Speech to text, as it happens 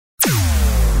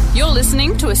You're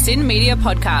listening to a Sin Media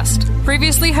podcast.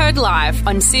 Previously heard live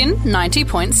on Sin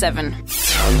 90.7.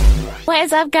 What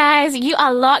is up, guys? You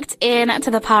are locked in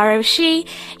to the power of she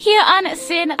here on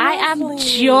Sin. I am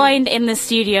joined in the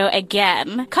studio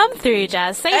again. Come through,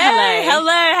 Jazz. Say hello.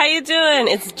 Hello, how you doing?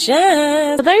 It's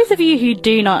Jazz. For those of you who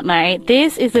do not know,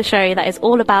 this is the show that is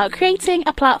all about creating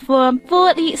a platform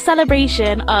for the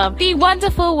celebration of the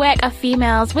wonderful work of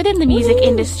females within the music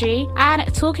industry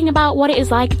and talking about what it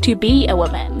is like to be a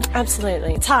woman.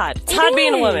 Absolutely. It's hard. It's hard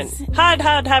being a woman. Hard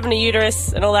having a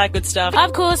uterus and all that good stuff.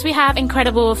 Of course, we have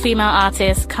incredible female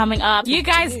artists coming up. You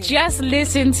guys just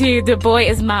listen to The Boy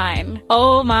Is Mine.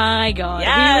 Oh my god.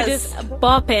 Yes. We were just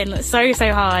bopping so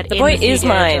hard. The Boy Is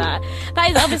Mine. That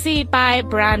is obviously by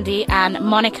Brandy and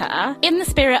Monica. In the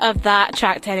spirit of that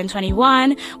track 10 and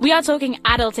 21, we are talking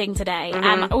adulting today.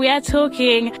 And we are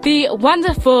talking the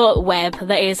wonderful web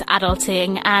that is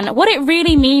adulting and what it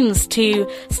really means to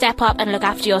step up and look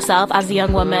after yourself as a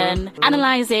young woman.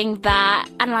 Analysing that,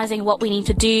 analysing what we need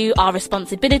to do, our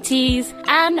responsibilities,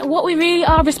 and what we really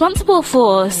are responsible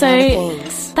for. So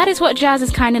that is what Jazz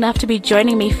is kind enough to be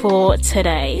joining me for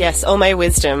today. Yes, all my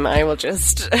wisdom. I will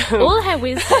just... all her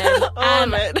wisdom. all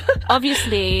of it.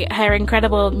 Obviously, her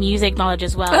incredible music knowledge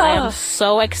as well. I am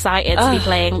so excited to be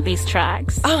playing these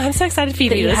tracks. Oh, I'm so excited for you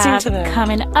to be listening to them.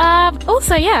 Coming up.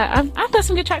 Also, yeah, I've done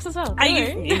some good tracks as well.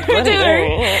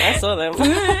 I saw them.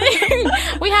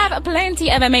 We have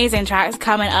plenty of amazing tracks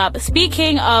coming up.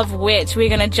 Speaking of which, we're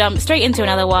going to jump straight into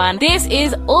another one. This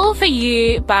is All For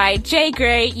You by J.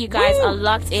 Gray. You guys are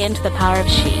locked into the power of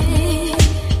she.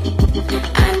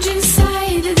 I'm just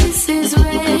saying that this is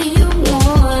where you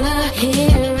wanna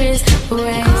hear is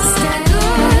where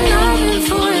I'm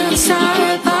for your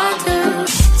side,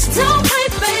 so don't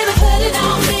wait, baby, put it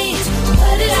on me,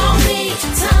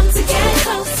 time to get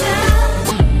closer.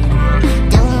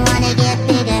 Don't wanna get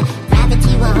bigger,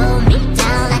 gravity will hold me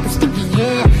down like a sticky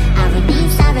hair. I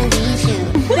release you.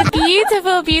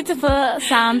 Beautiful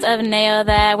sounds of Neo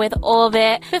there with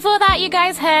Orbit. Before that, you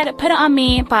guys heard Put It On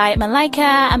Me by Malika,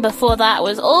 and before that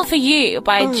was All For You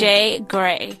by Jay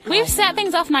Gray. We've set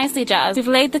things off nicely, Jazz. We've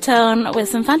laid the tone with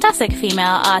some fantastic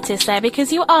female artists there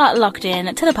because you are locked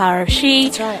in to the power of she.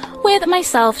 That's right. With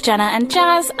myself, Jenna, and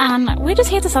Jazz, and we're just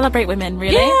here to celebrate women,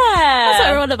 really. Yeah. That's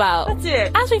what we're all about. That's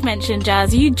it. As we've mentioned,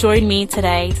 Jazz, you joined me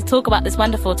today to talk about this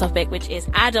wonderful topic, which is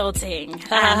adulting.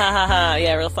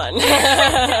 Yeah, real fun.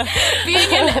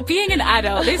 Being an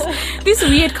adult, this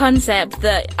weird concept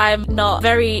that I'm not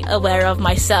very aware of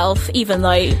myself, even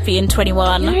though being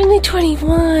 21. You're only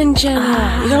 21,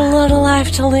 Jenna. You got a lot of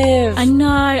life to live. I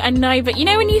know, but you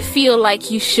know when you feel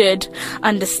like you should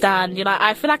understand, you're like,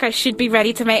 I feel like I should be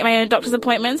ready to make my own doctor's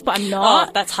appointments, but I'm not.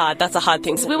 Oh, that's hard. That's a hard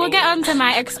thing to We will get onto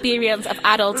my experience of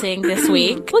adulting this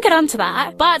week. We'll get onto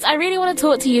that. But I really want to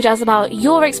talk to you, Jazz, about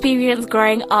your experience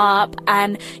growing up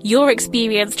and your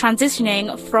experience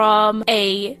transitioning from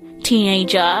a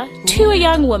teenager to a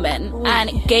young woman and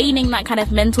gaining that kind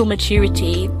of mental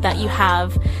maturity that you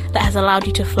have that has allowed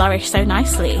you to flourish so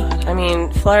nicely. I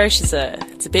mean, flourish is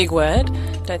it's a big word.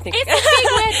 Don't think it's a big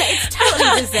word, but it's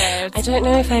totally deserved. I don't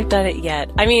know if I've done it yet.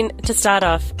 I mean, to start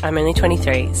off, I'm only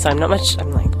 23, so I'm not much.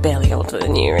 I'm like barely older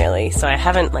than you, really. So I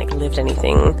haven't like lived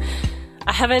anything.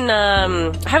 I haven't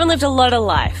lived a lot of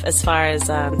life as far as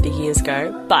the years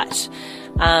go. But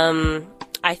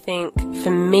I think for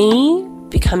me,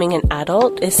 becoming an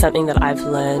adult is something that I've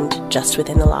learned just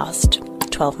within the last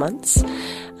 12 months.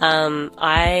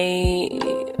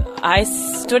 I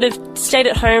sort of stayed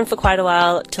at home for quite a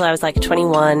while till I was like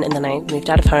 21, and then I moved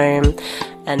out of home,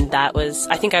 and I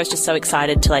think I was just so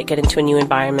excited to like get into a new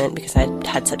environment because I'd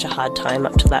had such a hard time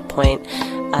up to that point,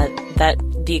 that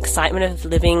the excitement of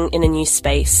living in a new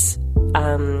space,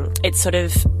 it sort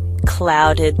of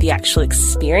clouded the actual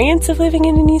experience of living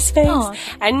in a new space. Oh.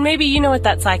 And maybe you know what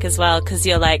that's like as well, because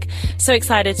you're like so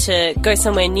excited to go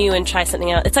somewhere new and try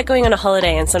something out. It's like going on a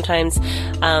holiday, and sometimes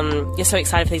you're so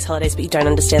excited for these holidays but you don't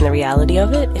understand the reality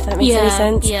of it, if that makes any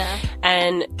sense. Yeah.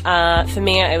 And for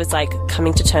me, it was like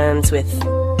coming to terms with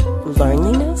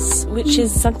loneliness, which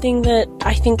is something that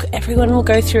I think everyone will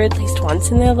go through at least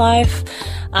once in their life.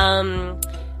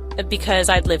 Because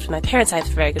I'd lived with my parents, I have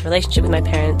a very good relationship with my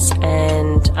parents,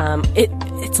 and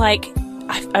it's like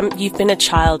you've been a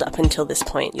child up until this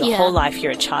point. Your whole life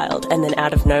you're a child, and then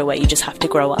out of nowhere you just have to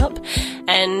grow up.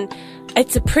 And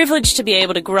it's a privilege to be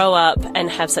able to grow up and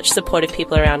have such supportive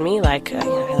people around me. Like I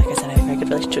said, I have a very good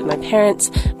relationship with my parents,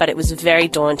 but it was very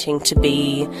daunting to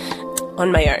be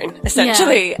on my own,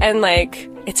 essentially. And like,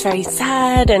 it's very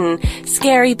sad and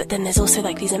scary, but then there's also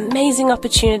like these amazing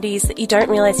opportunities that you don't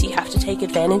realize you have to take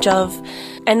advantage of.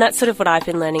 And that's sort of what I've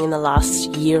been learning in the last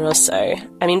year or so.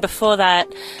 I mean, before that,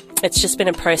 it's just been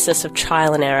a process of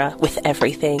trial and error with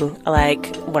everything.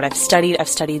 Like, what I've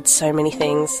studied so many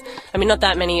things. I mean, not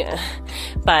that many,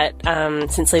 but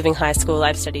since leaving high school,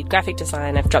 I've studied graphic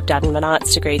design. I've dropped out of an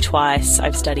arts degree twice.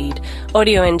 I've studied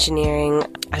audio engineering.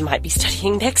 I might be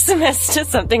studying next semester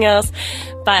something else.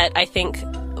 But I think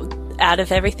out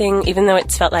of everything, even though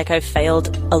it's felt like I've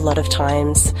failed a lot of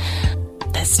times,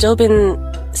 there's still been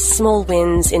small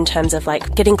wins in terms of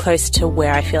like getting close to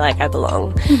where I feel like I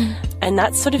belong. And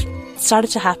that's sort of started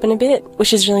to happen a bit,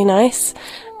 which is really nice.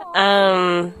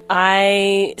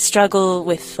 I struggle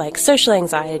with like social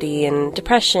anxiety and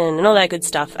depression and all that good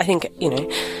stuff. I think, you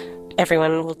know,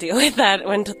 everyone will deal with that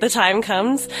when the time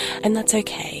comes, and that's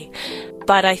okay.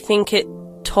 But I think it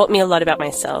taught me a lot about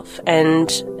myself.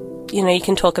 And you know, you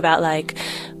can talk about like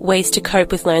ways to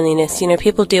cope with loneliness. You know,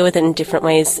 people deal with it in different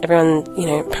ways. Everyone, you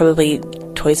know, probably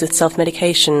toys with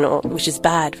self-medication, which is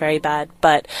bad, very bad.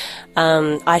 But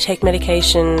I take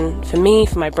medication for me,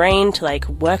 for my brain, to like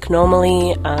work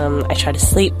normally. I try to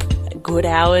sleep good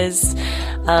hours.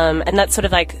 And that's sort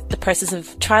of like the process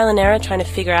of trial and error, trying to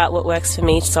figure out what works for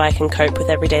me so I can cope with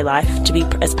everyday life, to be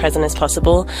as present as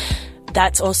possible.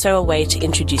 That's also a way to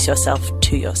introduce yourself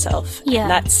to yourself. Yeah.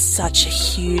 That's such a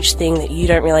huge thing that you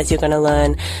don't realize you're going to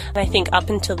learn. And I think up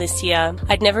until this year,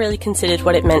 I'd never really considered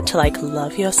what it meant to like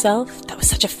love yourself. That was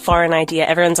such a foreign idea.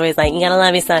 Everyone's always like, you gotta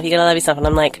love yourself, you gotta love yourself. And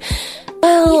I'm like,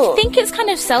 well, you think it's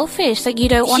kind of selfish. Like, you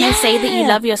don't want to say that you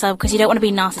love yourself because you don't want to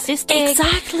be narcissistic.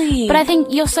 Exactly. But I think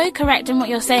you're so correct in what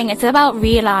you're saying. It's about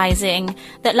realizing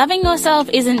that loving yourself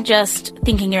isn't just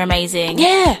thinking you're amazing,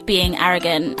 being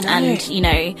arrogant, and, you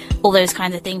know, all those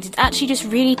kinds of things. It's actually just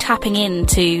really tapping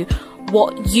into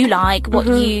what you like,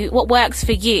 what works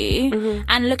for you,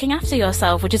 and looking after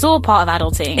yourself, which is all part of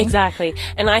adulting. Exactly.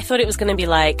 And I thought it was going to be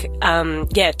like,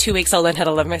 2 weeks I'll learn how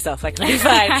to love myself, like, it'll be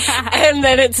fine. And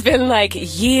then it's been like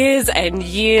years and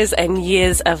years and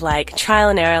years of like trial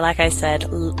and error, like I said,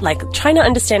 like trying to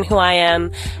understand who I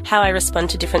am, how I respond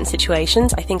to different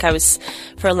situations. I think I was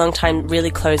for a long time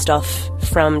really closed off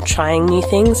from trying new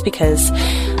things because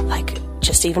like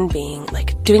just even being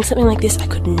like doing something like this I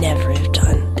could never have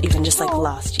done, even just like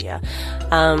last year.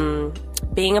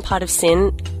 Being a part of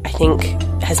Sin, I think,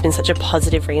 has been such a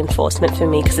positive reinforcement for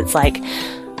me because it's like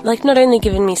not only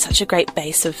given me such a great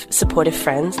base of supportive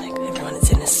friends, like everyone at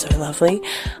Sin is so lovely.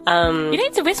 You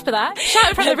need to whisper that.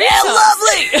 Shout it from the rooftop.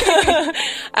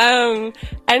 They're lovely.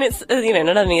 And it's, you know,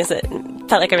 not only is it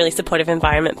felt like a really supportive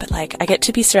environment, but like I get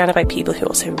to be surrounded by people who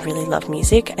also really love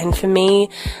music. And for me,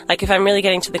 like if I'm really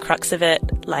getting to the crux of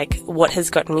it, like what has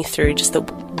gotten me through just the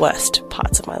worst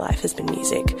parts of my life has been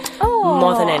music.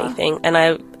 More than anything. And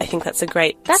I think that's a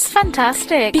great... That's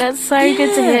fantastic. That's so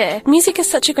good to hear. Music is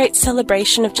such a great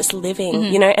celebration of just living,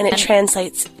 you know, and it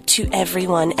translates to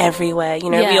everyone, everywhere. You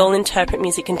know, we all interpret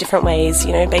music in different ways,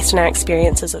 you know, based on our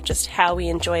experiences or just how we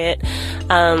enjoy it.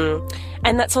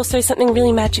 And that's also something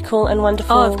really magical and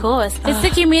wonderful. Oh, of course. It's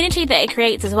the community that it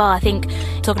creates as well. I think,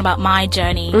 talking about my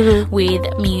journey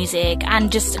with music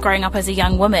and just growing up as a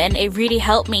young woman, it really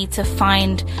helped me to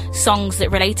find songs that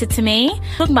related to me.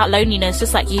 Talking about loneliness,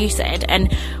 just like you said,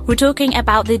 and we're talking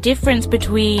about the difference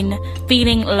between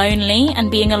feeling lonely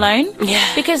and being alone. Yeah.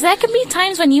 Because there can be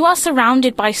times when you are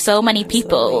surrounded by so many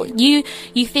people. You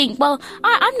think, well,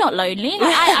 I'm not lonely.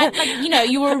 Like, you know,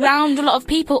 you're around a lot of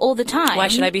people all the time. Why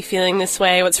should I be feeling this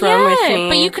way? What's wrong with me?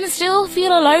 But you can still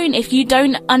feel alone if you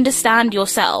don't understand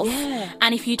yourself,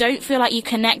 and if you don't feel like you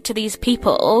connect to these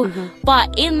people.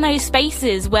 But in those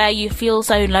spaces where you feel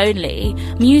so lonely,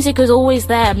 music is always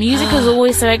there. Music is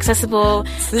always so accessible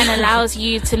and allows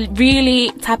you to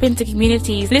really tap into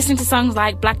communities. Listening to songs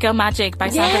like Black Girl Magic by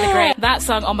Sandra the Great. That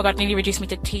song, oh my god, nearly reduced me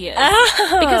to tears.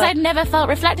 Because I'd never felt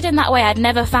reflected in that way. I'd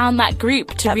never found that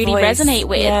group to really resonate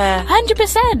with.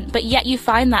 100%. But yet you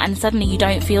find that and suddenly you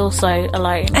don't feel so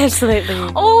alone. Absolutely.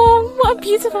 Oh, what a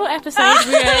beautiful episode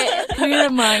we're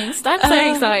amongst. I'm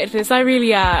so excited for this. I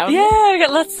really am. Yeah, we've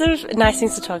got lots of nice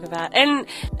things to talk about. And,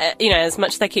 you know, as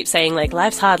much as I keep saying, like,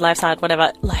 life's hard,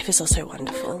 whatever, life is also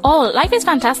wonderful. Oh, life is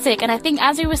fantastic. And I think,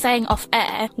 as we were saying off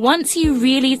air, once you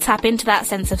really tap into that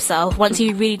sense of self, once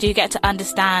you really do get to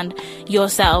understand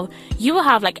yourself, you will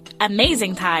have have like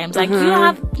amazing times. Like you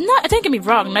have, no, don't get me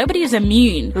wrong, nobody is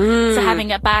immune to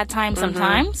having a bad time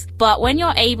sometimes. But when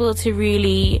you're able to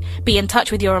really be in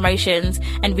touch with your emotions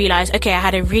and realize, okay, I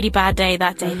had a really bad day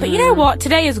that day, but you know what?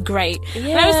 Today is great. And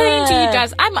I was saying to you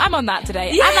guys, I'm on that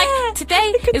today. I'm like,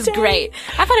 today is great.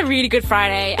 I've had a really good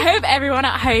Friday. I hope everyone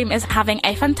at home is having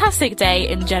a fantastic day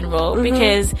in general,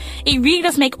 because it really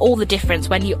does make all the difference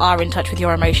when you are in touch with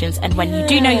your emotions and when you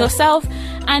do know yourself,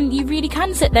 and you really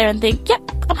can sit there and think, yep,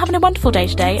 I'm having a wonderful day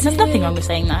today. And there's nothing wrong with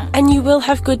saying that. And you will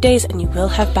have good days and you will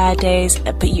have bad days,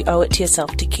 but you owe it to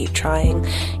yourself to keep trying.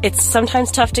 It's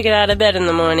sometimes tough to get out of bed in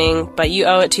the morning, but you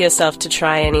owe it to yourself to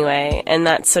try anyway. And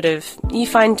that's sort of, you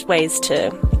find ways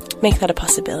to make that a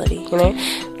possibility, you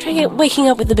know? Try waking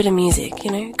up with a bit of music,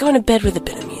 you know? Going to bed with a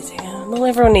bit of music. Well,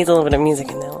 everyone needs a little bit of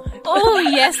music in their life. Oh,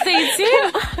 yes, they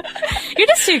do. You're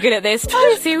just too good at this.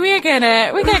 Honestly, we're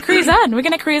gonna cruise on. We're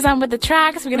gonna cruise on with the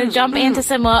tracks. We're gonna jump into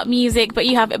some more music, but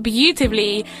you have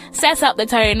beautifully set up the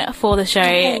tone for the show.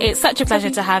 It's such a pleasure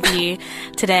to have you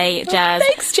today, Jazz.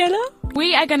 Thanks, Jenna.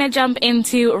 We are gonna jump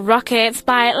into Rockets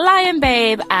by Lion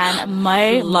Babe and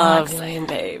Mo. Love Lion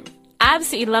Babe.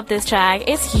 Absolutely love this track.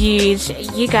 It's huge.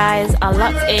 You guys are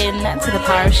locked in to the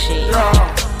Power of She.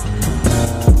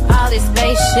 All these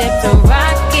spaceships and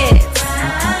rockets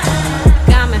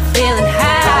got me feeling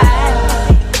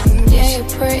high. Yeah, you're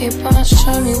pretty, but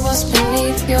show me what's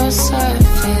beneath your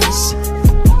surface.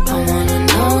 I wanna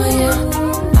know you.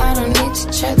 I don't need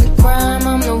to check the crime.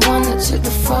 I'm the one that took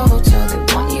the photo.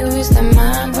 They want you as the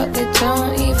man, but they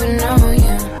don't even know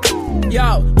you.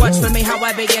 Yo, watch for me how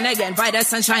I begin again. Brighter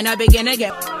sunshine, I begin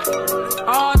again.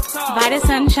 Vita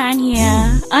Sunshine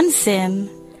here on Sin.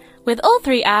 With all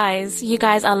three eyes, you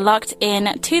guys are locked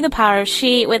in to the Power of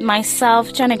She with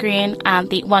myself, Jenna Green, and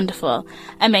the wonderful,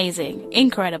 amazing,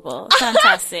 incredible,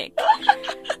 fantastic,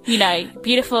 you know,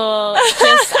 beautiful,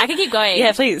 just, I can keep going.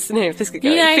 Yeah, please. No, please keep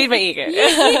going. You know, Feed my ego.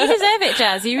 You deserve it,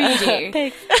 Jazz. You really do.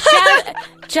 Thanks.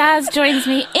 Jazz joins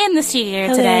me in the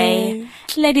studio today.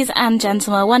 Ladies and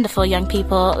gentlemen, wonderful young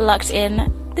people, locked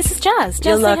in. This is Jazz.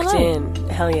 You're say locked hello. in.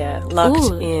 Hell yeah.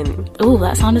 Locked in. Ooh,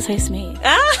 that sounded so smooth.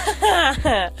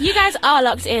 You guys are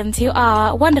locked into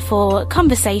our wonderful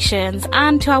conversations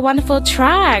and to our wonderful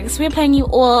tracks. We're playing you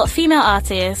all female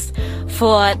artists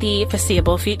for the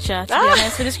foreseeable future, to be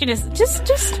honest. We're just gonna,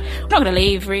 we're not gonna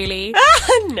leave, really.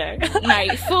 No.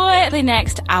 No, for the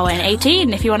next hour and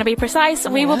 18, if you want to be precise,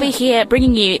 we will be here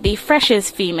bringing you the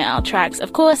freshest female tracks,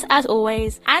 of course, as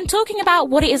always, and talking about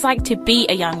what it is like to be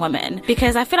a young woman,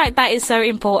 because I feel like that is so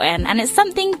important, and it's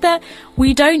something that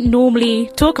we don't normally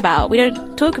talk about. We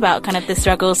don't talk about kind of the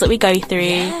struggles that we go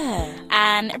through.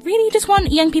 And really just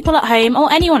want young people at home, or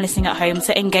anyone listening at home,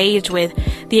 to engage with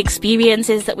the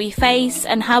experiences that we face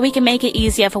and how we can make it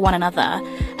easier for one another,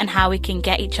 and how we can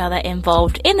get each other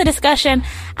involved in the discussion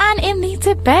and in the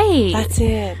debate. That's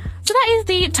it. So that is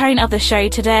the tone of the show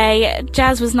today.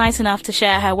 Jazz was nice enough to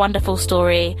share her wonderful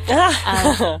story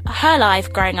of her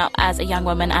life growing up as a young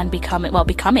woman and becoming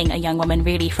a young woman,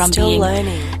 really, from Still being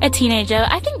learning. a teenager.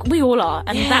 I think we all are,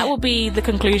 and that will be the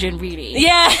conclusion, really.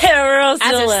 Yeah, we're all As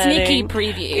still a learning. sneaky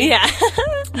preview. Yeah.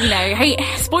 You know, hey,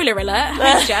 spoiler alert,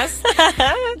 thanks, Jazz.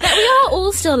 That we are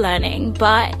all still learning,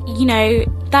 but, you know,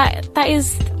 that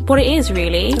is what it is,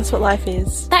 really. That's what life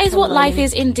is. That is what life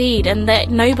is indeed, and that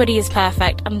nobody is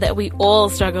perfect, and that we all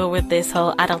struggle with this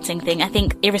whole adulting thing. I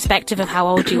think irrespective of how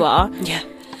old you are. Yeah.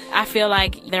 I feel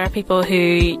like there are people who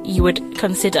you would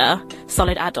consider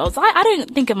solid adults. I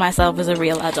don't think of myself as a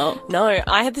real adult. No,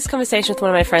 I had this conversation with one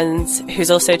of my friends who's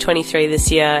also 23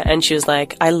 this year, and she was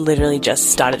like, I literally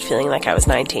just started feeling like I was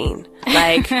 19.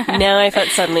 Like, now I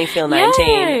suddenly feel 19.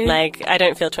 Yeah. Like, I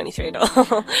don't feel 23 at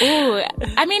all. Ooh,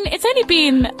 I mean, it's only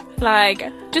been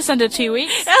like just under 2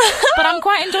 weeks, but I'm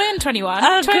quite enjoying 21.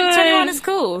 Oh, good. 21 is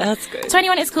cool. That's good.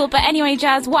 21 is cool. But anyway,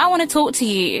 Jazz, what I want to talk to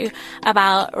you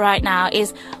about right now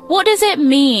is, what does it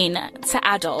mean to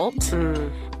adult?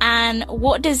 And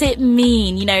what does it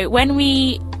mean, you know, when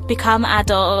we become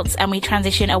adults and we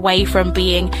transition away from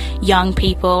being young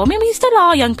people? I mean, we still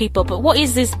are young people, but what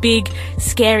is this big,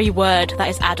 scary word that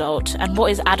is adult? And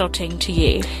what is adulting to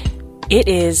you? It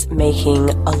is making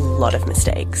a lot of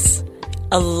mistakes.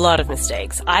 A lot of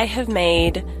mistakes. I have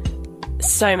made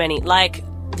so many, like,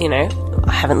 you know,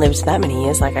 I haven't lived that many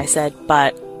years, like I said,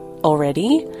 but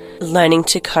already learning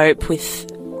to cope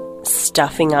with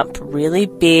stuffing up really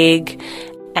big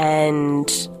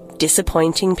and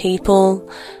disappointing people.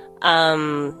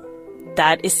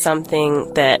 That is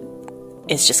something that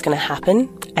is just going to happen,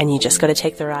 and you just got to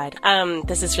take the ride.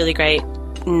 There's this really great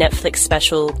Netflix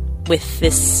special with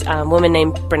this woman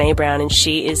named Brené Brown, and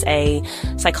she is a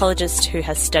psychologist who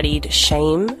has studied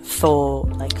shame for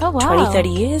like 20, 30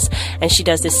 years, and she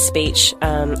does this speech,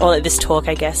 or this talk,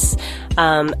 I guess,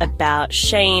 about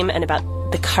shame and about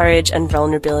the courage and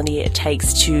vulnerability it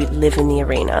takes to live in the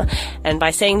arena. And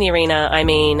by saying the arena, I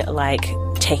mean like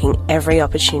taking every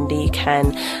opportunity you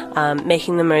can,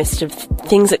 making the most of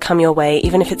things that come your way,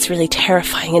 even if it's really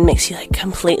terrifying and makes you like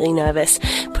completely nervous,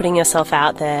 putting yourself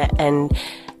out there and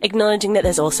acknowledging that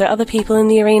there's also other people in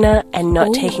the arena, and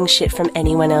not taking shit from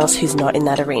anyone else who's not in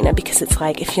that arena, because it's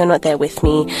like, if you're not there with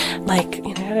me, like,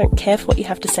 you know, I don't care for what you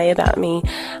have to say about me.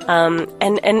 And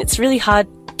it's really hard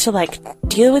to like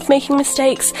deal with making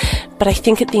mistakes, but I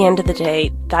think at the end of the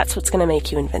day, that's what's going to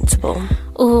make you invincible.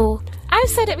 Ooh, I've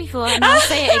said it before and I'll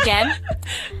say it again.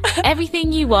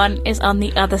 Everything you want is on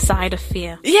the other side of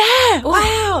fear. Yeah!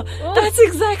 Wow! That's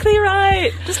exactly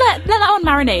right. Just let that one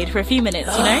marinate for a few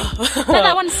minutes, you know? Let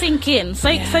that one sink in.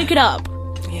 Soak it up.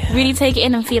 Yeah. Really take it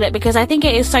in and feel it, because I think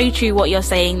it is so true what you're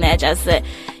saying there, Jazz, that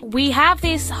we have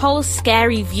this whole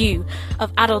scary view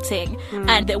of adulting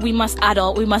and that we must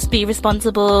adult, we must be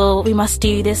responsible, we must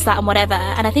do this, that and whatever.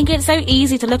 And I think it's so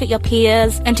easy to look at your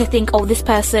peers and to think, oh, this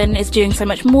person is doing so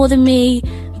much more than me,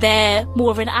 they're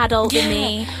more of an adult than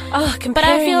me. Oh, but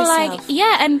I feel yourself.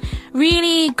 like, and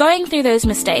really going through those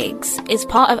mistakes is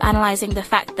part of analysing the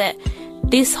fact that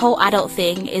this whole adult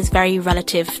thing is very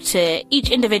relative to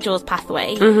each individual's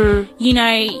pathway. You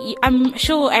know, I'm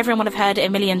sure everyone would have heard it a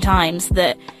million times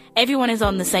that everyone is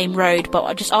on the same road,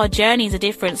 but just our journeys are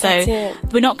different, so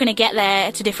we're not going to get there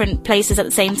to different places at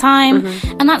the same time,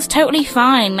 and that's totally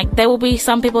fine. Like, there will be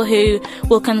some people who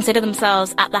will consider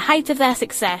themselves at the height of their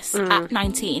success at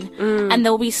 19, and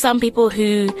there will be some people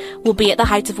who will be at the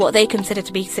height of what they consider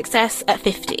to be success at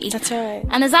 50. That's right.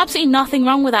 And there's absolutely nothing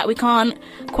wrong with that. We can't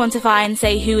quantify and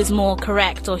say who is more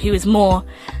correct or who is more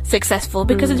successul,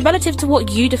 because it's relative to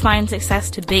what you define success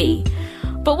to be.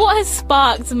 But what has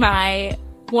sparked my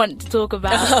want to talk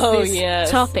about this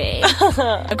topic,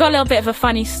 I've got a little bit of a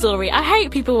funny story. I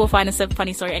hope people will find us a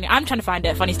funny story. Anyway, I'm trying to find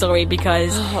a funny story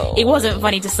because it wasn't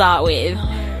funny to start with.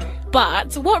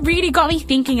 But what really got me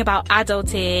thinking about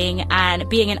adulting and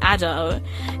being an adult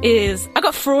is I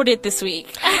got frauded this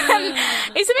week. And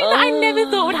it's something that I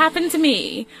never thought would happen to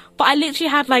me. But I literally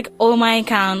had like all my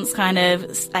accounts kind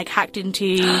of like hacked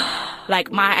into,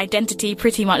 like my identity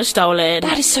pretty much stolen.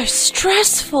 That is so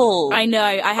stressful. I know.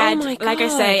 I had, like I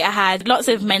say, I had lots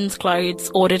of men's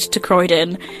clothes ordered to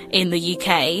Croydon in the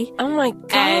UK. Oh my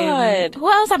God.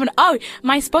 What else happened? Oh,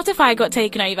 my Spotify got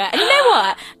taken over. And you know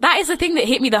what? That is the thing that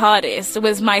hit me the hardest,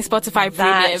 was my Spotify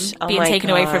premium being taken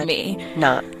away from me.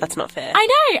 Nah, that's not fair.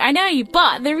 I know.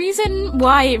 But the reason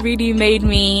why it really made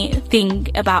me think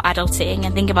about adulting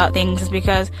and think about things is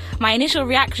because my initial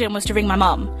reaction was to ring my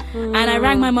mum. And I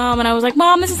rang my mum and I was like,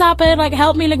 Mum, this has happened, like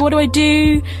help me, like what do I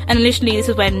do? And initially this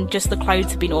was when just the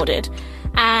clothes had been ordered.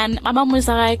 And my mum was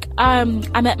like, I'm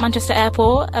at Manchester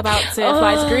Airport about to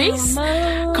fly to Greece.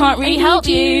 Mom, can't really help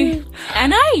you. I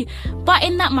know. But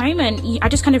in that moment, I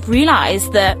just kind of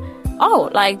realised that,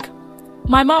 like,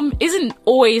 my mum isn't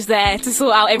always there to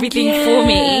sort out everything for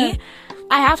me.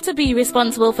 I have to be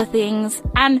responsible for things.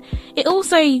 And it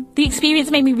also, the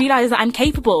experience made me realise that I'm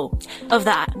capable of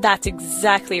that. That's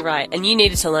exactly right. And you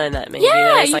needed to learn that, maybe.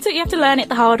 Yeah, you have to learn it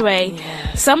the hard way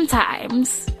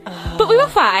sometimes. But we were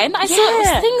fine.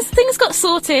 Things got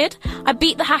sorted. I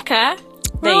beat the hacker.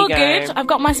 We're all good. I've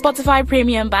got my Spotify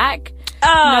premium back.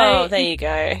 There you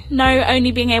go. No,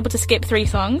 only being able to skip 3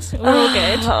 songs. We're all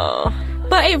good.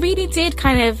 But it really did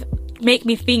kind of make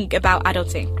me think about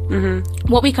adulting.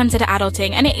 What we consider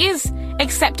adulting. And it is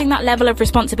accepting that level of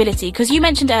responsibility. Because you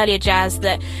mentioned earlier, Jazz,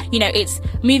 that, you know, it's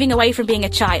moving away from being a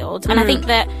child. And I think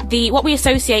that what we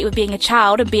associate with being a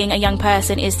child and being a young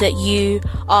person is that you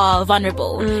are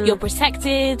vulnerable. You're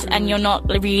protected and you're not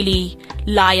really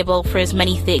liable for as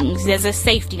many things. There's a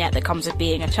safety net that comes with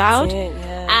being a child.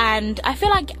 And I feel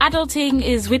like adulting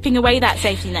is whipping away that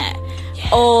safety net.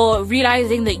 Or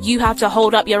realising that you have to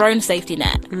hold up your own safety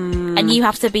net. And you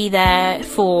have to be there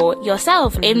for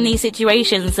yourself in these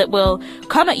situations that will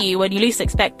come at you when you least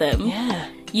expect them.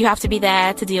 You have to be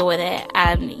there to deal with it,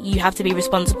 and you have to be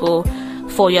responsible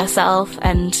for yourself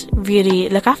and really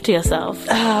look after yourself.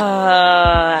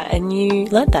 And you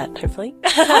learned that, hopefully.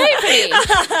 Hopefully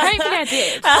I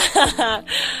did.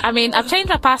 I mean, I've changed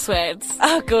my passwords.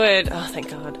 Oh, good. Oh, thank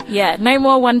God. Yeah, no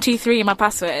more 123 in my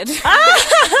password.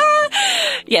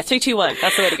 Yeah, 321.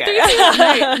 That's the way to go.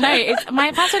 No,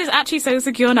 my password is actually so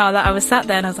secure now that I was sat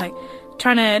there and I was like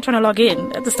trying to log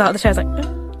in at the start of the show. I was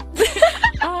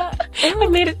like, I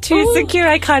made it too secure.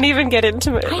 I can't even get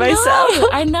into it myself.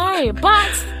 I know.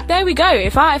 But there we go.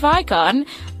 If I can't,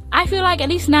 I feel like at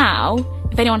least now,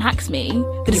 if anyone hacks me,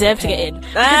 they deserve to get in.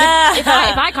 Because if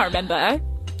I can't remember,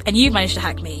 and you've managed to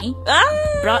hack me,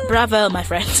 bravo, my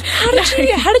friend. How did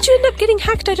you end up getting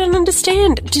hacked? I don't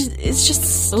understand. It's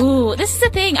just... Ooh, this is the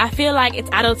thing. I feel like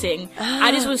it's adulting.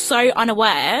 I just was so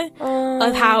unaware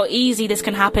of how easy this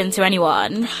can happen to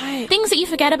anyone. Right. Things that you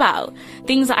forget about.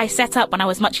 Things that I set up when I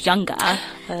was much younger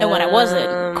and when I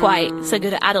wasn't quite so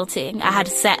good at adulting. I had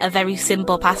set a very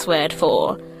simple password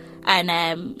for,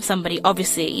 and somebody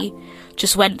obviously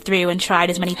just went through and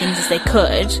tried as many things as they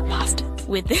could. Bastards.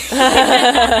 With the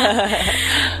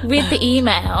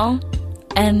email,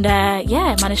 and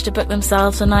managed to book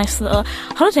themselves a nice little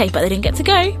holiday, but they didn't get to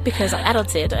go because I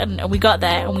adulted, and we got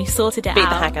there and we sorted it Beat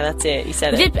out. the hacker, that's it. You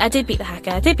said it. I did beat the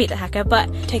hacker,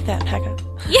 but Take that, hacker.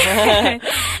 yeah,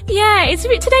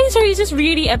 today's story is just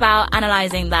really about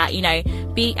analysing that,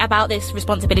 be about this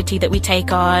responsibility that we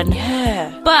take on.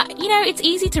 Yeah. But, it's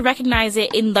easy to recognise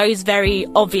it in those very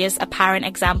obvious, apparent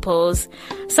examples,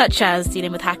 such as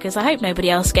dealing with hackers. I hope nobody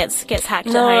else gets hacked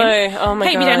at home. No, oh my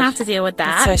god. Hope you don't have to deal with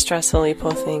that. It's so stressful, you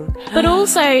poor thing. But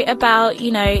also about,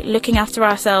 looking after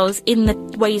ourselves in the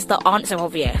ways that aren't so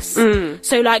obvious.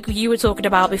 So like you were talking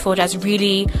about before, Jazz,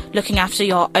 really looking after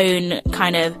your own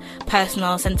kind of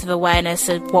personal sense of awareness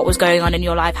of what was going on in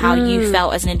your life, how you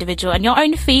felt as an individual, and your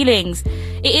own feelings.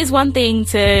 It is one thing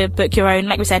to book your own,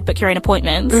 like we said, book your own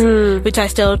appointments, which I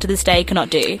still to this day cannot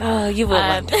do. Oh, you will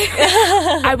one day.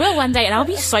 I will one day, and I'll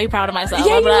be so proud of myself.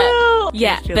 Yeah, I'll be you like, will.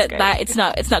 yeah, that it's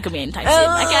not gonna be anytime soon.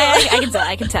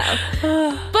 I can tell.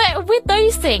 But with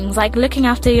those things, like looking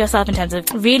after yourself in terms of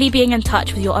really being in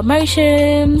touch with your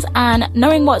emotions and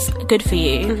knowing what's good for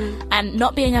you, and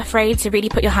not being afraid to really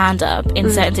put your hand up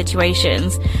in certain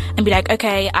situations and be like,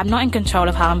 okay, I'm not in control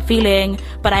of how I'm feeling,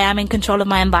 but I am in control of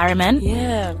my environment.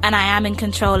 Yeah. And I am in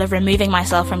control of removing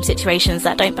myself from situations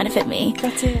that don't benefit me.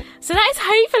 That's it. So that is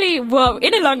hopefully what,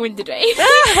 in a long-winded way,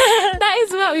 that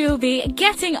is what we will be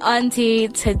getting onto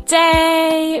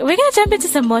today. We're going to jump into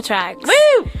some more tracks.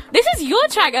 Woo! This is your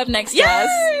track up next, Jazz.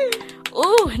 Yay!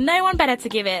 Ooh, no one better to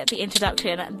give it the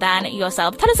introduction than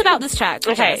yourself. Tell us about this track.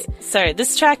 Okay, Jazz. so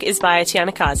this track is by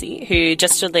Tiana Kazi, who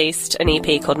just released an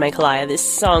EP called Make a Liar. This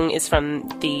song is from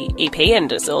the EP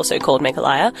and is also called Make a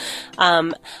Liar.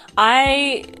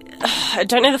 I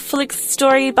don't know the full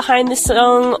story behind this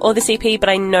song or this EP, but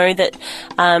I know that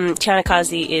Tiana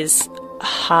Kazi is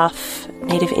half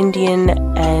Native Indian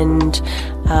and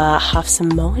half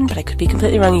Samoan, but I could be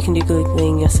completely wrong. You can do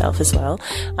Googling yourself as well.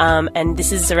 And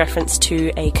this is a reference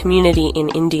to a community in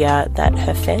India that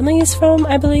her family is from,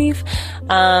 I believe.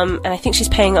 And I think she's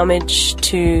paying homage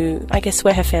to, I guess,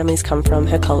 where her family's come from,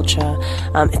 her culture.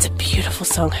 It's a beautiful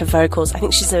song. Her vocals, I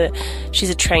think she's a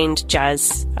trained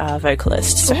jazz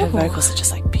vocalist, so her vocals are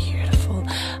just like beautiful.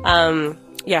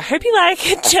 Yeah, I hope you like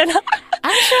it, Jenna.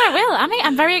 I'm sure I will.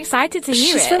 I'm very excited to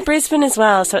hear She's it. from Brisbane as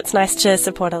well, so it's nice to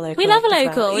support a local. We love a as well.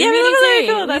 local. Yeah, we really love a do.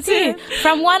 local. That's it.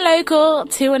 From one local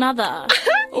to another.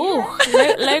 Ooh,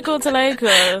 local to local.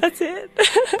 That's it.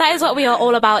 That is what we are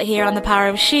all about here on The Power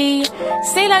of She.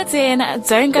 Stay locked in.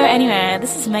 Don't go anywhere.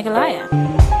 This is Make a Liar.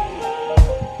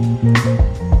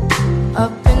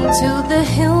 Up into the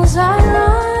hills I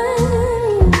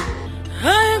run.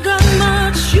 I ain't got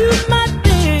much, you my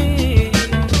day.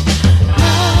 My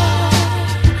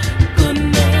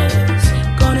goodness,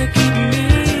 gonna keep me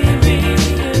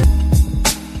real.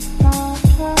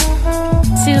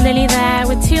 Sue Lily there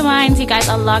with Two Minds. You guys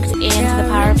are locked into The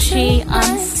Power of She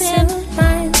on Sim.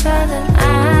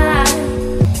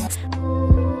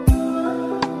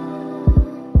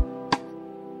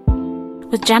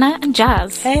 With Jenna and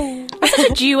Jazz. Hey. That's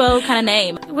such a duo kind of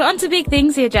name. We're on to big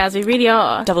things here, Jazz. We really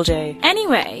are. Double J.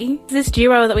 Anyway, this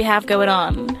duo that we have going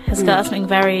on has got something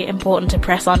very important to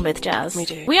press on with, Jazz. We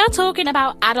do. We are talking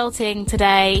about adulting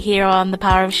today here on The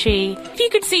Power of She. If you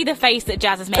could see the face that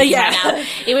Jazz is making right now,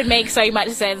 it would make so much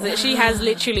sense that she has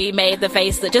literally made the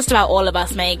face that just about all of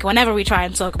us make whenever we try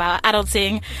and talk about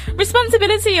adulting,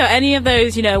 responsibility, or any of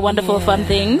those, wonderful fun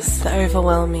things. The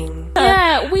overwhelming.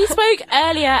 Yeah, we spoke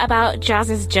earlier about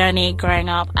Jazz's journey growing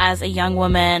up as a young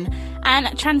woman and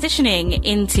transitioning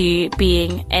into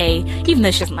being even though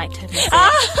she doesn't like to admit it,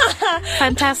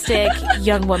 fantastic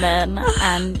young woman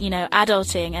and,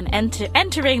 adulting and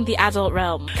entering the adult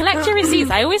realm. Collect your receipts.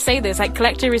 I always say this, like,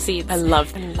 collect your receipts. I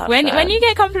love when that. When you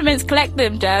get compliments, collect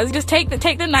them, Jazz. Just take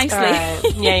them nicely. Right.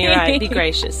 Yeah, you're right. Be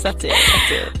gracious. That's it.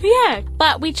 Yeah.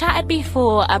 But we chatted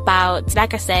before about,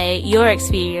 like I say, your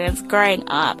experience growing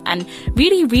up and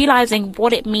really realizing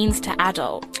what it means to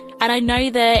adult. And I know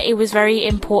that it was very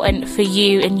important for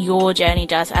you in your journey,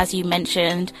 Jazz, as you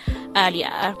mentioned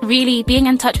earlier, really being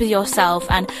in touch with yourself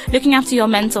and looking after your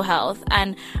mental health.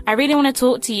 And I really want to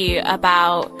talk to you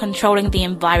about controlling the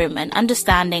environment,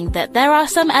 understanding that there are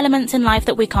some elements in life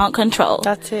that we can't control.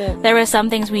 That's it. There are some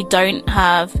things we don't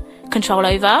have control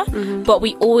over, but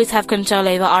we always have control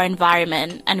over our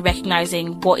environment, and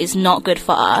recognizing what is not good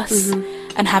for us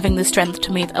and having the strength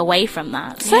to move away from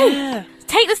that. So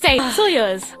take the stage. It's all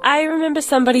yours. I remember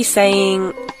somebody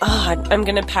saying, I'm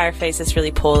going to paraphrase this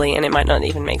really poorly and it might not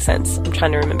even make sense. I'm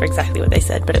trying to remember exactly what they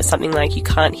said, but it was something like, you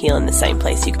can't heal in the same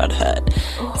place you got hurt.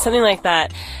 Something like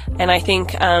that. And I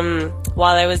think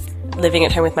while I was living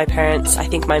at home with my parents, I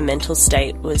think my mental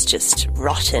state was just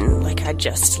rotten. Like, I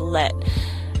just let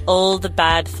all the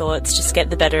bad thoughts just get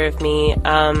the better of me.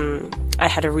 I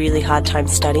had a really hard time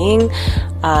studying.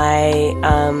 I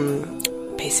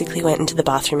basically went into the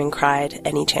bathroom and cried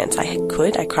any chance I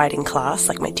could. I cried in class,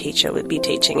 like my teacher would be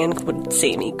teaching and would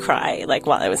see me cry, like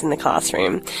while I was in the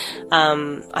classroom.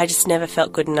 I just never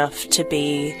felt good enough to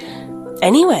be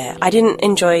anywhere. I didn't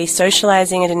enjoy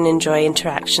socializing. I didn't enjoy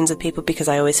interactions with people because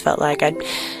I always felt like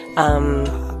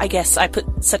I guess I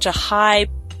put such a high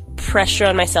pressure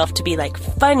on myself to be like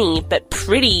funny but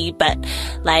pretty but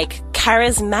like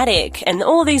charismatic and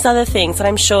all these other things that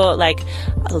I'm sure like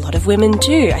a lot of women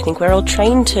do. I think we're all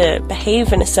trained to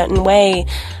behave in a certain way,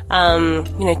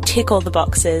 tick all the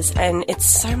boxes, and it's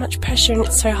so much pressure and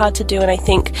it's so hard to do. And I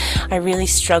think I really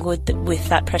struggled with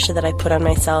that pressure that I put on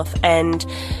myself. And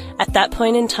at that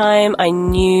point in time, I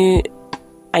knew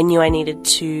I needed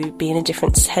to be in a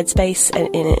different headspace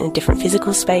and in a different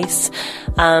physical space.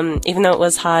 Even though it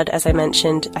was hard, as I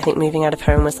mentioned, I think moving out of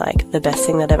home was like the best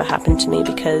thing that ever happened to me,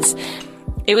 because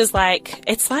it's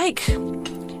like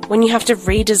when you have to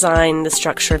redesign the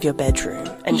structure of your bedroom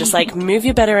and just like move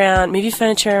your bed around, move your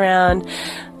furniture around.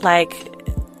 Like,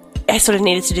 I sort of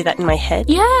needed to do that in my head.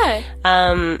 Yeah.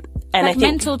 And like I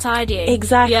think mental tidying.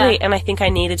 Exactly. Yeah. And I think I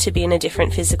needed to be in a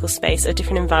different physical space, a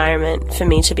different environment for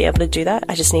me to be able to do that.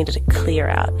 I just needed to clear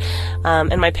out.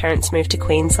 And my parents moved to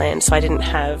Queensland, so I didn't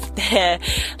have their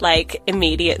like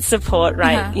immediate support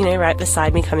right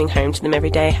beside me, coming home to them every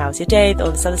day. How's your day?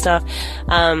 All this other stuff.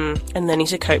 And learning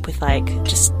to cope with like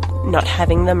just not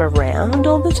having them around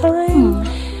all the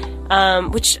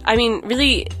time. Which, I mean,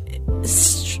 really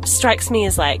strikes me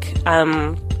as like,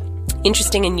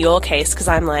 interesting in your case, because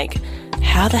I'm like,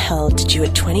 how the hell did you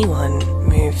at 21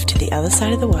 move to the other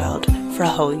side of the world for a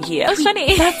whole year? That's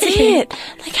funny. That's it.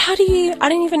 Like, I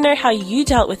don't even know how you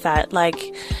dealt with that.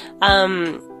 Like,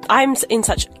 I'm in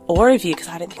such awe of you, because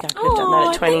I don't think I could have done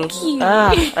that at 20. Thank you.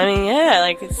 I mean, yeah,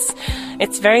 like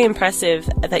it's very impressive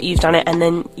that you've done it, and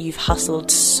then you've hustled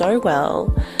so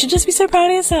well. You should just be so proud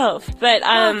of yourself. But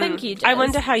thank you, Jess. I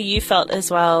wonder how you felt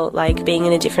as well, like being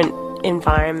in a different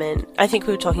environment. I think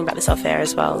we were talking about this off air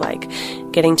as well, like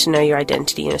getting to know your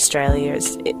identity in Australia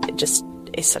is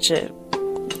such a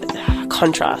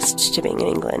contrast to being in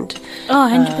England.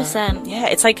 100%. Yeah,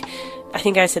 it's like, I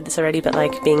think I said this already, but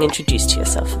like being introduced to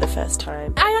yourself for the first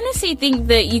time. I honestly think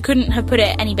that you couldn't have put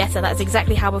it any better. That's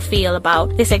exactly how I feel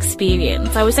about this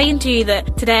experience. I was saying to you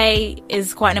that today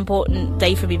is quite an important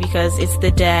day for me, because it's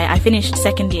the day I finished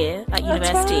second year at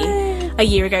university. A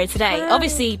year ago today,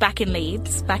 obviously back in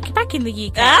Leeds, back in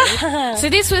the UK. So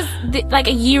this was like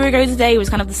a year ago today was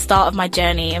kind of the start of my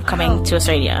journey of coming to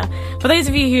Australia. For those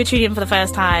of you who are tuning in for the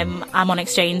first time, I'm on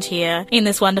exchange here in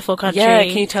this wonderful country. Yeah,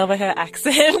 can you tell by her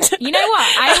accent? You know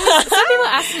what? Some people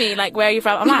ask me like, where are you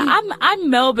from? I'm like, I'm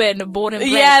Melbourne, born and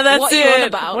bred. Yeah, that's what it. Are you on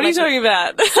about? What are you talking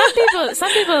about?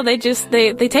 Some people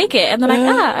they take it and they're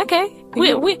like, okay.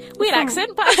 Weird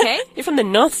accent, but okay. You're from the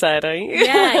north side, are you?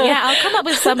 Yeah. I'll come up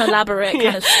with some elaborate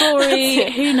kind of story.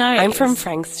 Who knows? I'm from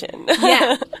Frankston.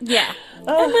 Yeah.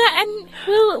 And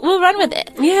we'll run with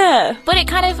it. Yeah. But it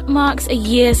kind of marks a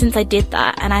year since I did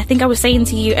that, and I think I was saying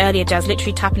to you earlier, Jazz,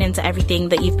 literally tapping into everything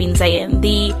that you've been saying.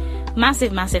 The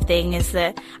massive thing is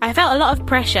that I felt a lot of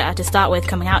pressure to start with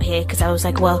coming out here, because I was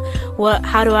like, well,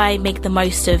 how do I make the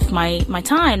most of my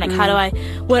time? Like, how do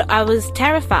I was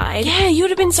terrified. Yeah, you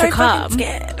would have been so fucking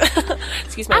scared.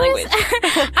 Excuse my language.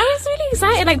 I was really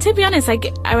excited. Like, to be honest, like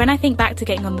when I think back to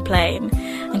getting on the plane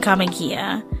and coming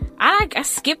here, I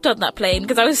skipped on that plane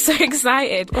because I was so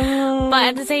excited. But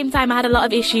at the same time, I had a lot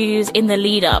of issues in the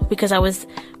lead up, because I was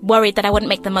worried that I wouldn't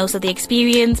make the most of the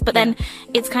experience. But then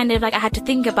it's kind of like I had to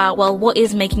think about, well, what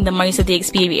is making the most of the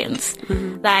experience?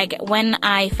 Like, when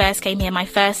I first came here, my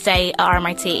first day at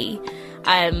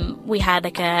RMIT, we had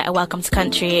like a welcome to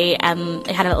country, and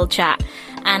we had a little chat.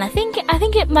 And I think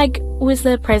it like was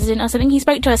the president or something. He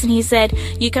spoke to us and he said,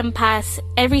 you can pass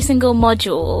every single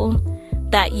module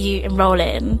that you enroll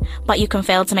in, but you can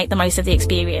fail to make the most of the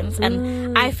experience.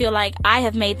 And I feel like I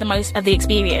have made the most of the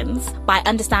experience by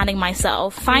understanding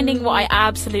myself, finding what I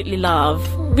absolutely love,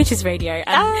 which is radio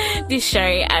and this show,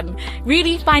 and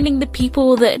really finding the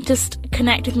people that just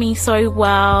connect with me so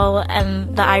well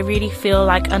and that I really feel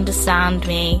like understand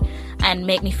me and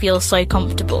make me feel so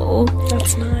comfortable.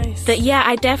 That's nice. That, yeah,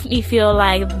 I definitely feel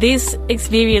like this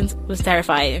experience was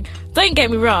terrifying. Don't get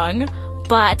me wrong,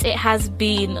 but it has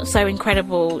been so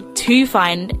incredible to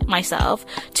find myself,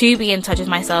 to be in touch with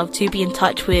myself, to be in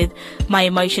touch with my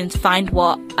emotions, find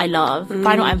what I love, find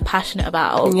what I'm passionate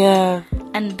about. Yeah.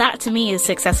 And that to me is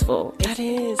successful. That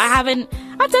is.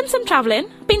 I've done some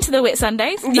travelling. Been to the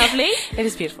Whitsundays, lovely. It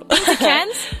is beautiful. Been to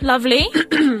Cairns, lovely.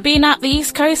 Been out the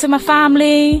East Coast with my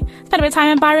family. Spent a bit of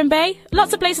time in Byron Bay.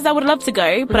 Lots of places I would love to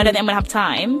go, but I don't think I'm going to have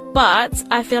time. But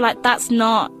I feel like that's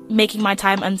not making my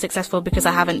time unsuccessful because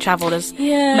I haven't travelled as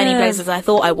many places as I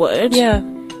thought I would. Yeah.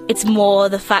 It's more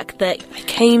the fact that I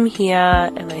came here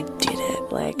and I did it.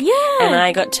 And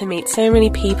I got to meet so many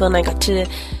people, and I got to...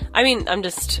 I mean, I'm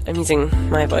using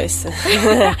my voice.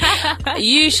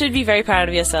 You should be very proud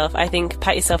of yourself. I think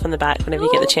pat yourself on the back whenever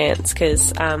you get the chance,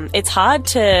 because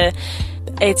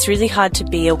it's really hard to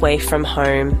be away from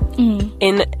home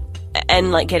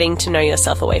and like getting to know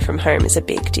yourself away from home is a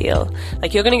big deal.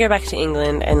 Like, you're going to go back to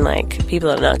England and like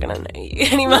people are not going to know you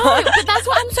anymore. No, but that's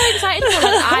what I'm so excited for.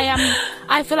 Like,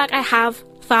 I feel like I have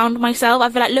found myself. I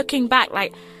feel like looking back,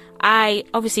 like, I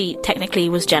obviously technically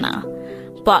was Jenna,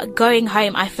 but going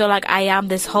home, I feel like I am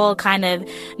this whole kind of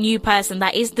new person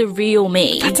that is the real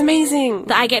me. That's amazing.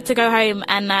 That I get to go home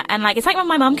and like, it's like when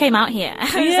my mum came out here.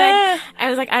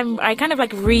 I kind of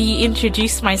like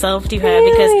reintroduced myself to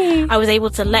her because I was able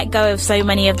to let go of so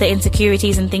many of the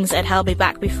insecurities and things that had held me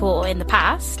back before in the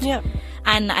past. Yeah.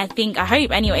 And I hope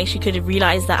anyway, she could have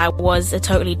realised that I was a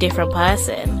totally different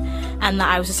person and that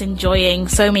I was just enjoying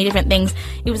so many different things.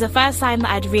 It was the first time that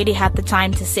I'd really had the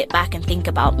time to sit back and think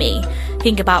about me,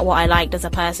 think about what I liked as a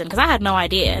person, because I had no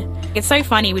idea. It's so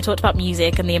funny, we talked about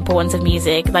music and the importance of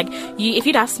music. Like, if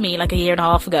you'd asked me like a year and a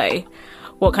half ago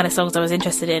what kind of songs I was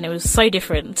interested in, it was so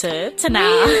different to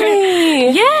now.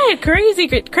 Really? Yeah, crazy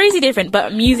different.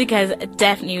 But music has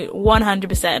definitely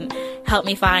 100% helped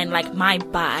me find like my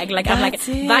bag. Like,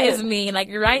 that is me,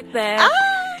 like right there.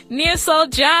 Neo Soul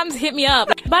Jams, hit me up.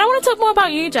 But I want to talk more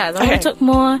about you, Jazz. I want to talk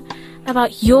more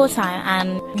about your time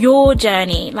and your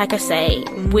journey, like I say,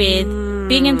 with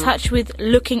being in touch with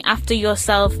looking after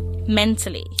yourself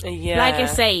mentally. Yeah. Like I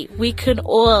say, we can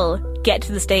all get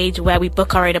to the stage where we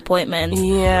book our own appointments,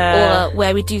 or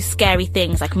where we do scary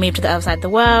things like move to the other side of the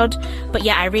world. But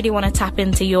yeah, I really want to tap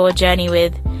into your journey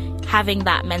with having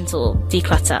that mental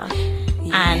declutter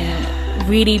and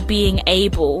really being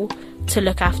able to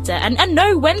look after and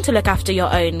know when to look after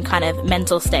your own kind of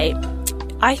mental state.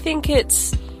 I think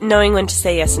it's knowing when to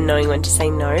say yes and knowing when to say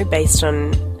no based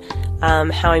on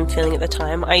how I'm feeling at the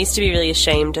time. I used to be really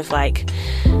ashamed of like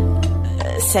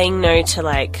saying no to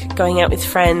like going out with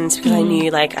friends because I knew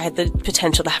like I had the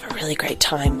potential to have a really great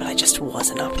time, but I just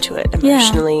wasn't up to it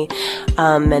emotionally,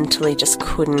 mentally, just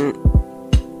couldn't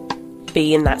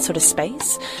be in that sort of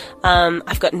space.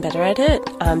 I've gotten better at it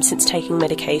since taking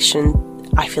medication.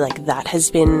 I feel like that has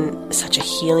been such a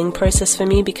healing process for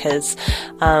me because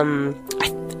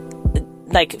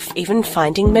even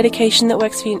finding medication that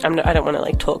works for you, I don't want to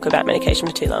like talk about medication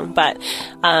for too long, but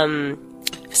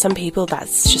for some people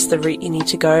that's just the route you need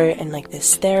to go, and like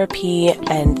there's therapy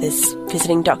and there's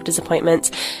visiting doctor's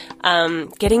appointments.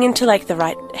 Getting into like the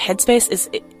right headspace is,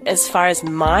 as far as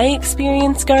my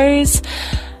experience goes,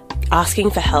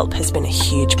 asking for help has been a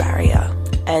huge barrier.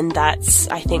 And that's,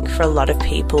 I think, for a lot of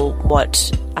people,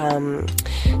 what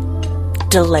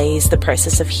delays the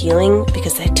process of healing,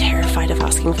 because they're terrified of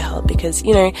asking for help because,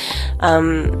 you know,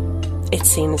 it's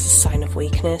seen as a sign of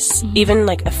weakness. Even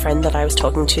like a friend that I was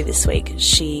talking to this week,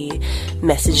 she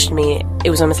messaged me. It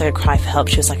was almost like a cry for help.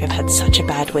 She was like, I've had such a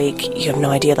bad week. You have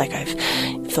no idea. Like, I've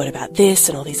thought about this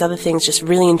and all these other things, just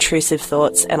really intrusive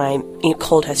thoughts. And I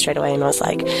called her straight away and I was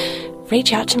like,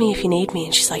 reach out to me if you need me.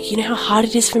 And she's like, you know how hard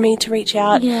it is for me to reach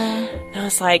out? Yeah. And I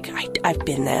was like, I've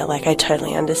been there. Like, I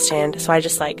totally understand. So I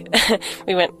just like,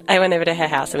 I went over to her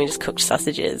house and we just cooked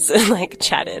sausages and like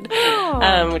chatted,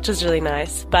 which was really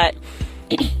nice. But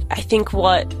I think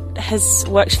what has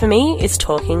worked for me is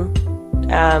talking.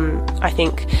 I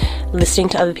think listening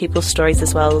to other people's stories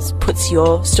as well puts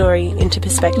your story into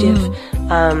perspective.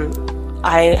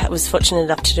 I was fortunate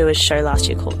enough to do a show last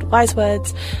year called Wise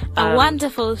Words. A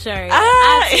wonderful show.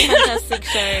 Absolutely fantastic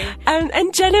show.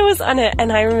 And Jenna was on it,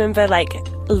 and I remember like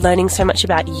learning so much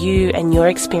about you and your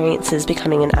experiences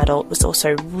becoming an adult was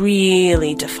also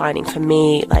really defining for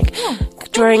me. Like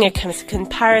drawing a kind of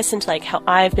comparison to like how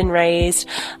I've been raised.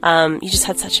 You just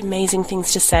had such amazing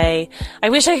things to say. I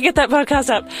wish I could get that podcast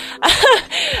up.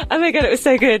 Oh my God, it was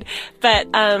so good. But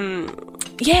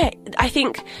yeah, I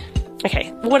think,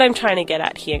 okay, what I'm trying to get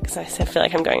at here, because I feel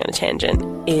like I'm going on a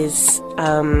tangent, is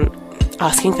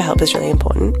asking for help is really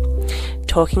important.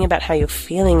 Talking about how you're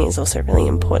feeling is also really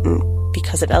important,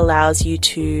 because it allows you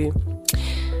to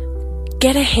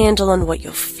get a handle on what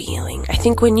you're feeling. I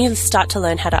think when you start to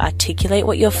learn how to articulate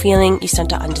what you're feeling, you start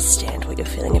to understand what you're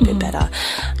feeling a bit better.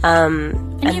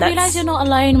 And you realise you're not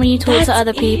alone when you talk to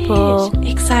other people.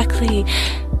 Exactly.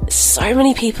 So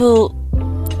many people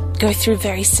go through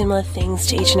very similar things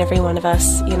to each and every one of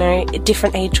us. You know, at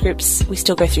different age groups, we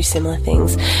still go through similar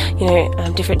things. You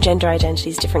know, different gender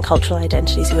identities, different cultural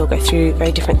identities, we all go through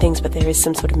very different things, but there is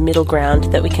some sort of middle ground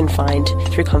that we can find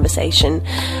through conversation.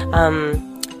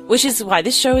 Which is why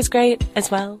this show is great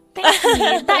as well. Thank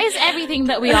you. That is everything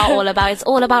that we are all about. It's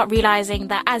all about realising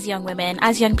that as young women,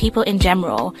 as young people in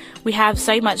general, we have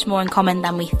so much more in common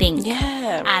than we think.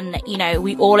 Yeah. And, you know,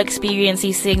 we all experience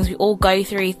these things. We all go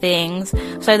through things.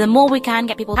 So the more we can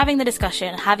get people having the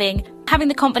discussion, having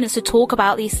the confidence to talk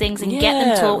about these things and get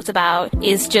them talked about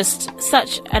is just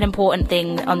such an important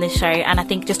thing on this show, and I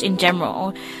think just in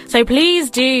general. So please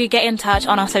do get in touch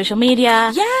on our social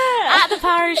media. Yeah. At The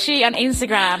Power of She on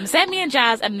Instagram. Send me and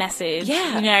Jazz a message.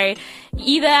 Yeah. You know,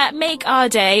 either make our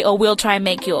day or we'll try and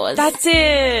make yours. That's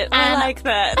it. I like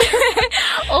that.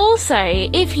 Also,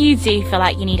 if you do feel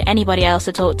like you need anybody else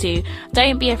to talk to,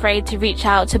 don't be afraid to reach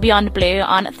out to Beyond Blue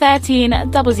on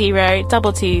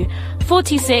 130022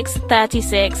 46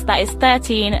 36. That is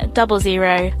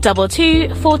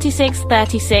 130022 46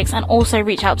 36, and also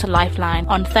reach out to Lifeline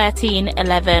on 13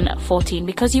 11 14,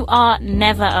 because you are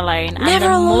never alone. Never and the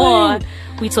alone. more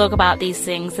we talk about these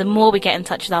things, the more we get in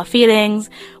touch with our feelings.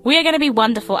 We are going to be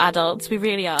wonderful adults. We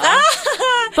really are.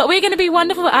 But we're going to be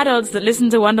wonderful adults that listen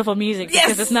to wonderful music,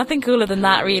 because there's nothing cooler than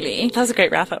that, really. That was a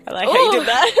great wrap up. I like how you did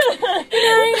that. You know,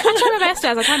 I try my best,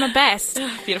 Jazz. I try my best.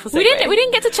 Beautiful segue. We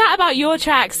didn't get to chat about your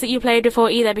tracks that you played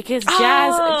before either, because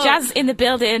Jazz is in the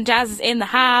building, Jazz is in the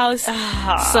house.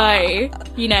 So,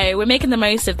 you know, we're making the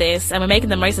most of this, and we're making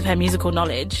the most of her musical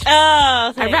knowledge.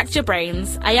 Oh, I racked your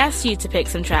brains. I asked you to pick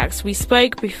some tracks. We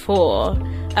spoke before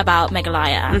about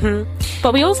Meghalaya,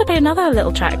 but we also played another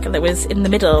little track that was in the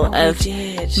middle of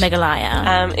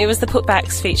Meghalaya. It was the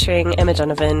Putbacks featuring Emma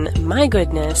Donovan. My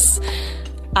goodness.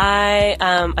 I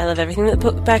love everything that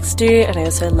the Putbacks do, and I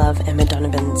also love Emma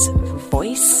Donovan's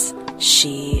voice.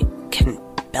 She can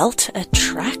belt a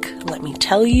track, let me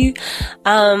tell you.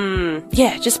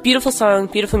 Yeah, just beautiful song,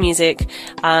 beautiful music.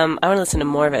 I want to listen to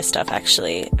more of her stuff,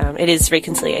 actually. It is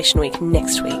Reconciliation Week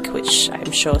next week, which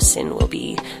I'm sure Sin will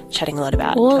be chatting a lot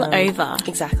about. All over.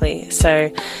 Exactly.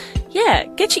 So, yeah,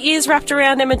 get your ears wrapped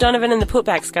around Emma Donovan and the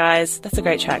Putbacks, guys. That's a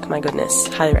great track, my goodness.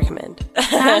 Highly recommend.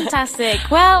 Fantastic.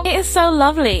 Well, it is so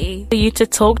lovely for you to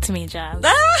talk to me, Jazz.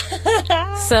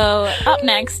 So, up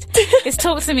next is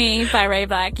Talk to Me by Ray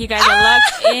Black. You guys are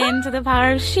locked into The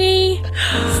Power of She.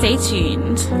 Stay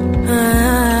tuned.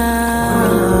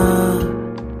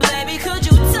 Baby, could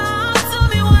you talk to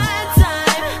me one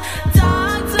time?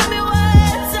 Talk to me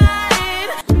one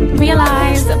time.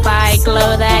 Realize by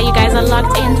Glow there. You guys are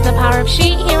locked into The Power of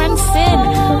She here on Sin.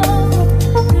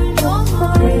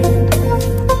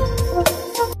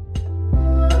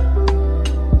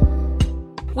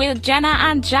 With Jenna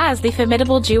and Jazz, the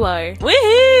formidable duo.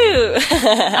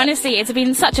 Woohoo! Honestly, it's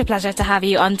been such a pleasure to have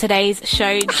you on today's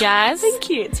show, Jazz. Thank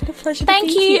you. It's been a pleasure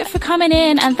Thank to be you here. for coming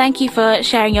in, and thank you for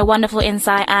sharing your wonderful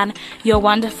insight and your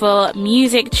wonderful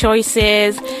music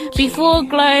choices. Before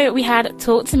Glow, we had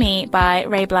Talk to Me by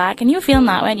Ray Black, and you were feeling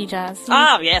that, weren't you, Jazz?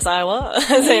 Oh, yes, I was.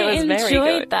 It was very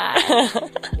enjoyed good.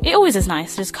 that. It always is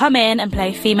nice to just come in and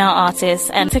play female artists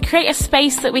and to create a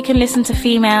space that we can listen to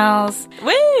females.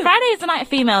 Woo! Friday is the night of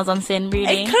females on Sin,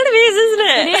 really. It kind of is, isn't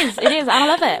it? It is, and I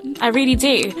love it. I really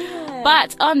do.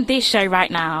 But on this show right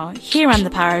now, here on The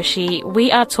Power of She, we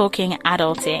are talking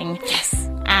adulting. Yes.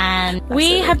 And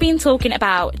we have been talking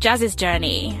about Jazz's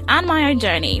journey and my own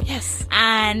journey. Yes.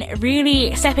 And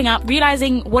really stepping up,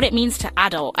 realising what it means to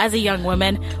adult as a young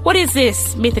woman. What is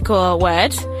this mythical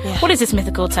word? Yeah. What is this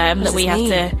mythical term that we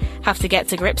have to get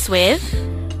to grips with?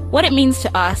 What it means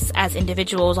to us as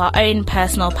individuals, our own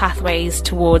personal pathways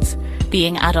towards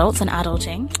being adults and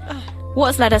adulting.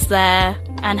 What's led us there,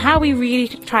 and how we really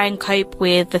try and cope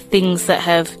with the things that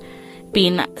have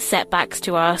been setbacks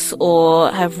to us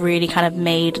or have really kind of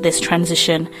made this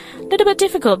transition a little bit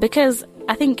difficult, because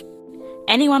I think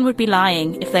anyone would be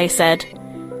lying if they said,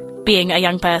 being a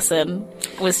young person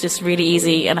was just really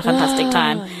easy and a fantastic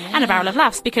time and a barrel of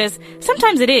laughs, because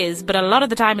sometimes it is, but a lot of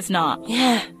the time it's not.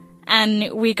 Yeah.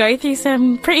 And we go through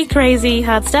some pretty crazy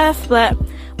hard stuff, but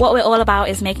what we're all about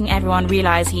is making everyone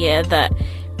realise here that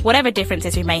whatever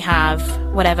differences we may have,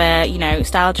 whatever, you know,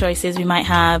 style choices we might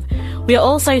have, we are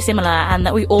all so similar, and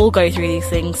that we all go through these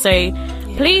things. So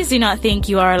please do not think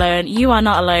you are alone. You are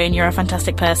not alone. You're a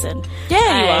fantastic person.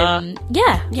 Yeah, you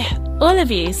are. Yeah, all of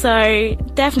you. So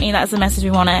definitely that's the message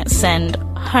we want to send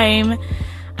home.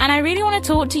 And I really want to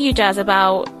talk to you, Jazz,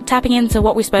 about tapping into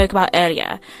what we spoke about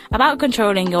earlier, about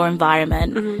controlling your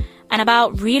environment, and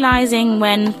about realising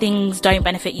when things don't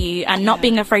benefit you and not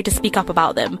being afraid to speak up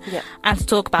about them and to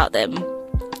talk about them.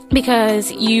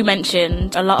 Because you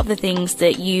mentioned a lot of the things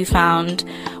that you found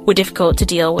were difficult to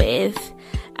deal with.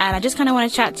 And I just kind of want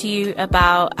to chat to you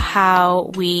about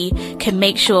how we can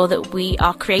make sure that we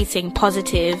are creating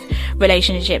positive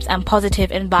relationships and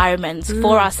positive environments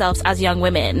for ourselves as young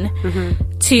women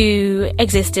to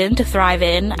exist in, to thrive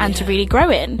in, and to really grow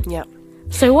in. Yeah.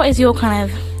 So what is your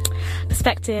kind of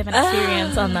perspective and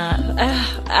experience on that?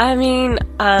 I mean,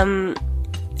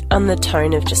 on the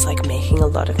tone of just like making a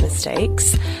lot of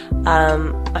mistakes,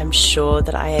 I'm sure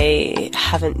that I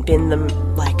haven't been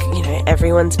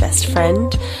everyone's best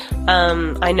friend.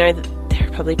 I know that there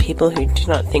are probably people who do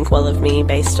not think well of me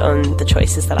based on the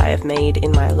choices that I have made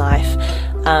in my life.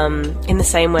 In the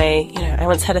same way, you know, I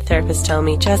once had a therapist tell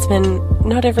me, Jasmine,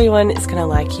 not everyone is going to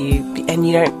like you, and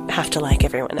you don't have to like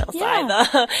everyone else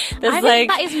either. I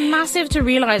think that is massive to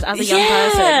realise as a young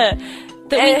person.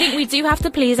 That we think we do have to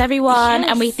please everyone,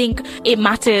 and we think it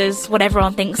matters what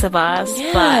everyone thinks of us.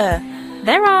 But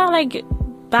there are like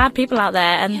bad people out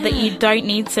there, and that you don't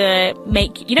need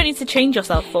to change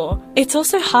yourself for. It's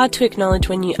also hard to acknowledge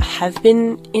when you have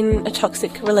been in a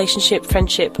toxic relationship,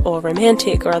 friendship, or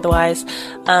romantic or otherwise.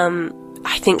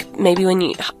 I think maybe when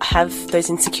you have those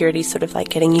insecurities sort of like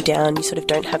getting you down, you sort of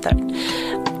don't have that,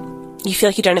 you feel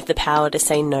like you don't have the power to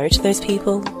say no to those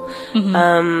people.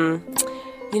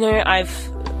 You know, I've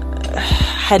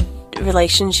had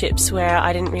relationships where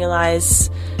I didn't realise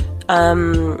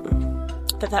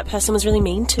that person was really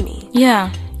mean to me.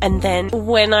 Yeah. And then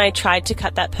when I tried to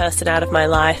cut that person out of my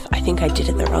life, I think I did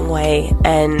it the wrong way,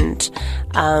 and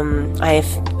I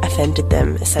offended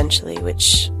them essentially,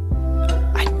 which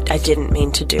I didn't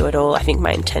mean to do at all. I think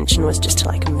my intention was just to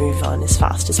like move on as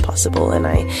fast as possible, and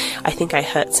I think I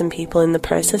hurt some people in the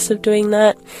process of doing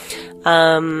that.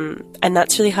 And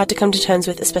that's really hard to come to terms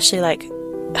with, especially like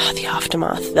the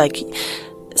aftermath. Like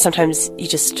sometimes you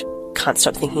just can't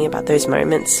stop thinking about those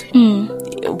moments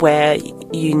where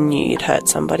you knew you'd hurt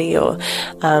somebody, or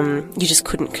you just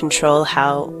couldn't control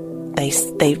how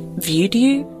they viewed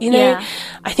you, you know? Yeah.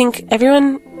 I think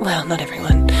everyone, well, not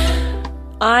everyone.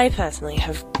 I personally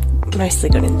have mostly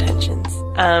good intentions.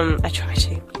 I try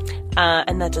to.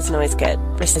 And that doesn't always get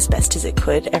as best as it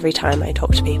could every time I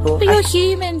talk to people. But you're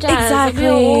human, Jazz. Exactly.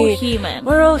 We're all human.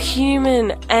 We're all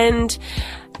human. And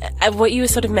what you were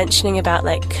sort of mentioning about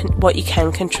like what you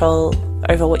can control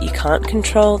over what you can't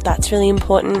control, that's really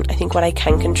important. I think what I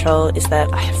can control is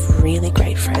that I have really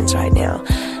great friends right now.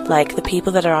 Like the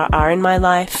people that are in my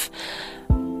life,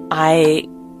 I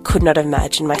could not have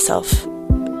imagined myself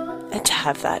to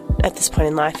have that at this point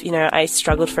in life. You know, I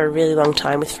struggled for a really long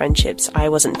time with friendships. I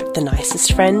wasn't the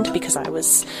nicest friend because I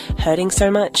was hurting so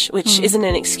much, which isn't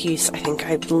an excuse. I think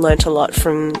I learnt a lot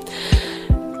from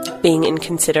being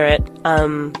inconsiderate.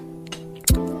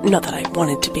 Not that I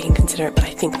wanted to be inconsiderate, but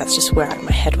I think that's just where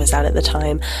my head was at the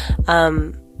time.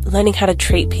 Learning how to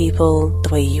treat people the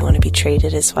way you want to be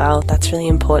treated as well, that's really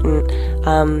important.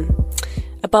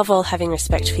 Above all, having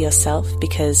respect for yourself,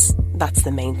 because that's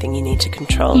the main thing you need to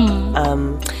control.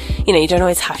 You know, you don't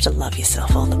always have to love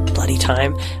yourself all the bloody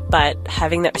time, but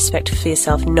having that respect for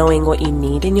yourself, knowing what you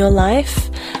need in your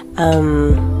life,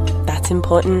 that's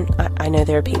important. I know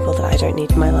there are people that I don't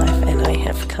need in my life, and I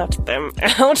have cut them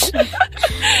out.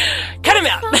 Cut them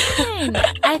out!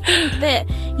 I think that,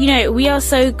 you know, we are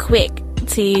so quick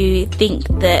to think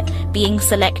that being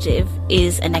selective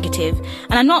is a negative.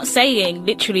 And I'm not saying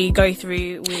literally go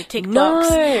through with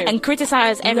TikToks and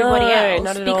criticize everybody else,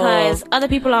 not at because all. other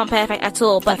people aren't perfect at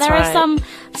all. But there are some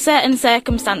certain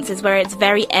circumstances where it's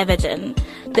very evident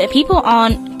that people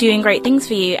aren't doing great things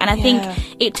for you. And I think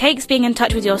it takes being in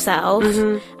touch with yourself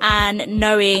and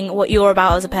knowing what you're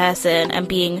about as a person and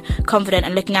being confident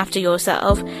and looking after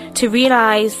yourself to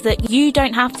realize that you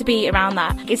don't have to be around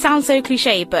that. It sounds so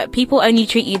cliche, but people only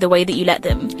treat you the way that you let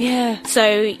them. Yeah.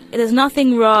 So there's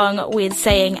nothing wrong with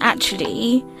saying,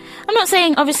 actually, I'm not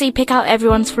saying obviously pick out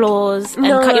everyone's flaws and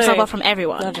cut yourself off from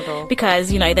everyone. Not at all. Because,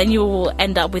 then you will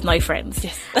end up with no friends.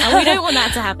 Yes. And we don't want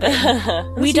that to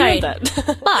happen. We don't.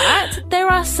 But there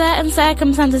are certain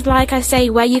circumstances, like I say,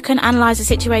 where you can analyse a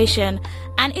situation.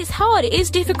 And it's hard, it is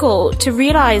difficult to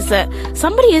realise that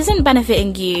somebody isn't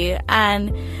benefiting you.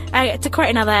 And to quote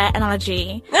another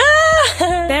analogy,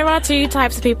 there are two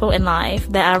types of people in life.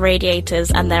 There are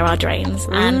radiators and there are drains.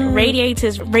 And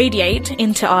radiators radiate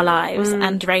into our lives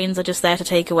and drains are just there to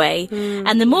take away.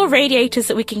 And the more radiators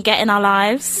that we can get in our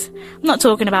lives, I'm not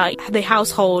talking about the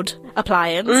household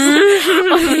appliance.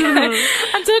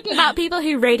 I'm talking about people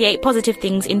who radiate positive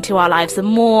things into our lives. The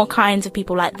more kinds of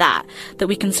people like that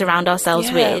we can surround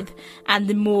ourselves with, and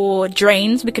the more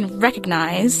drains we can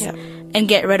recognise and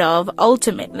get rid of,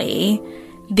 ultimately,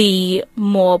 the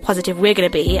more positive we're going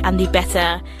to be and the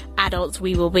better adults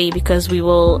we will be, because we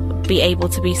will be able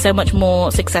to be so much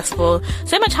more successful,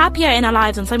 so much happier in our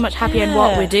lives and so much happier in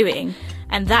what we're doing.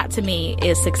 And that, to me,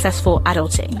 is successful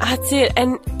adulting. That's it.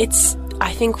 And it's,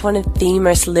 I think, one of the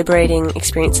most liberating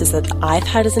experiences that I've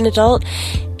had as an adult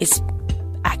is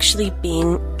actually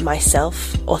being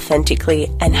myself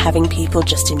authentically and having people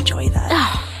just enjoy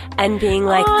that. And being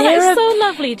like, that's so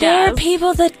lovely, Jazz. There are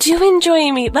people that do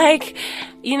enjoy me. Like,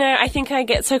 I think I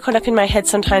get so caught up in my head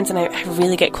sometimes, and I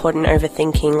really get caught in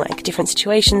overthinking, like, different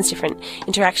situations, different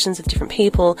interactions with different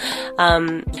people.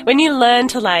 When you learn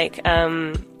to,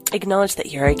 acknowledge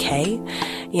that you're okay,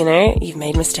 you've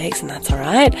made mistakes and that's all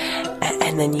right,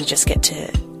 and then you just get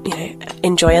to,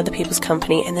 enjoy other people's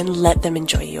company and then let them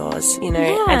enjoy yours, and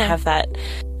have that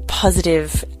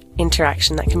positive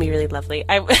interaction that can be really lovely.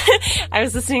 I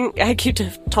was listening, I keep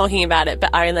talking about it,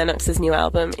 but Ari Lennox's new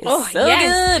album is so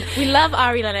good. We love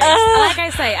Ari Lennox. Like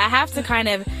I say, I have to kind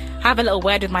of have a little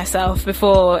word with myself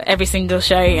before every single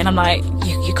show, and I'm like,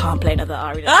 you can't play another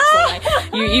Ari Lennox song. Like,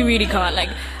 you really can't. Like,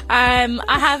 I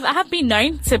have been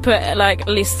known to put at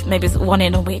least maybe one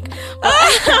in a week. But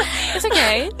it's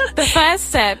okay. The first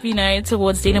step,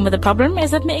 towards dealing with a problem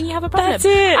is admitting you have a problem. That's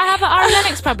it. I have an Ari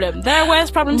Lennox problem. There are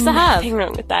worse problems to have. Nothing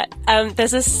wrong with that.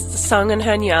 There's this song on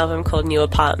her new album called New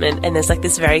Apartment, and there's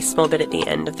this very small bit at the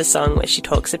end of the song where she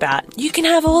talks about, you can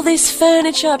have all this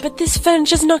furniture, but this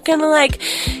furniture's not gonna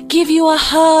give you a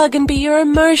hug and be your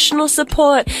emotional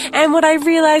support. And what I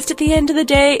realized at the end of the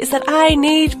day is that I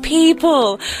need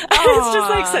people. It's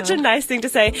just such a nice thing to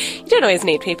say. You don't always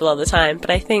need people all the time, but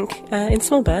I think in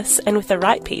small bursts and with the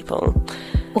right people,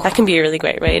 that can be a really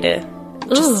great way to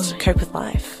just cope with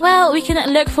life. Well, we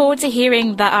can look forward to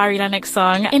hearing that Ari Lennox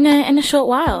song in a short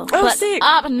while. Oh, but sick.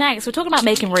 Up next, we're talking about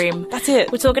making room. That's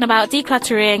it. We're talking about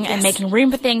decluttering and making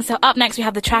room for things. So up next, we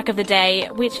have the track of the day,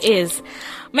 which is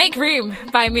Make Room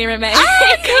by Mira May.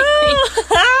 Cool.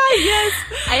 Yes.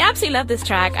 I absolutely love this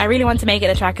track. I really want to make it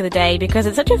the track of the day because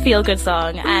it's such a feel-good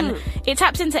song and it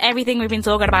taps into everything we've been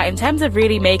talking about in terms of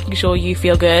really making sure you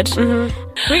feel good. We're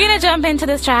going to jump into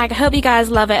this track. I hope you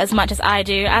guys love it as much as I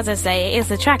do. As I say, it's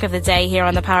the track of the day here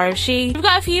on The Power of She. We've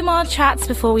got a few more chats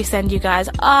before we send you guys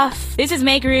off. This is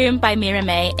Make Room by Mira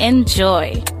May.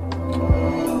 Enjoy.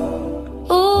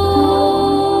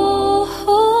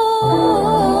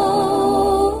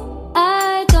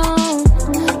 I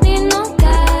don't need no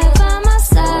guy by my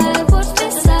side. Watch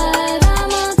this side,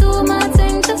 I'ma do my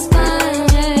thing just fine.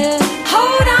 Yeah.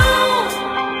 Hold on,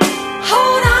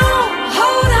 hold on,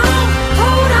 hold on,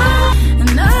 hold on.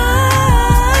 And I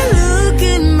look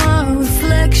in my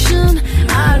reflection.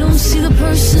 I don't see the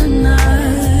person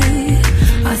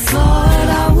I thought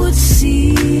I would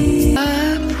see.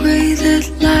 I pray that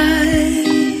life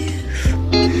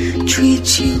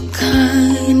treats you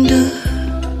kinder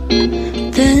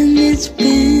than it's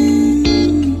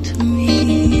been to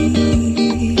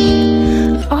me.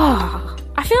 Oh,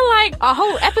 I feel like our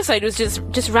whole episode was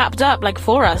just wrapped up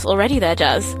for us already there,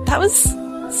 Jazz. That was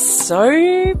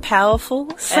so powerful.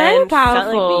 So and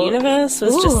powerful. Felt like the universe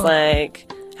was just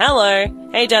hello,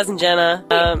 hey Jazz and Jenna,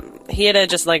 here to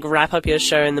just wrap up your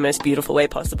show in the most beautiful way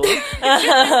possible.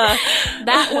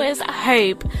 That was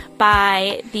Hope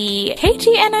by the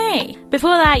KTNA.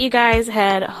 Before that, you guys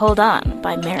heard Hold On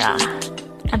by Mira.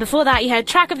 And before that, you heard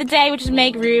Track of the Day, which is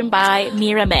Make Room by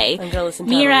Mira May. I'm gonna listen to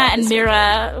Mira that and this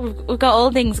Mira, we've got all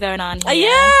things going on here.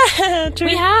 Yeah, true.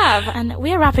 We have. And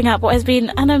we're wrapping up what has been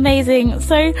an amazing,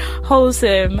 so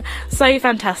wholesome, so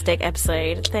fantastic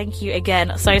episode. Thank you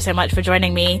again so much for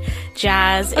joining me,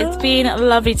 Jazz. It's been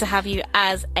lovely to have you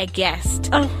as a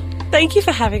guest. Oh, thank you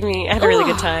for having me. I had a really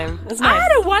good time. It was nice. I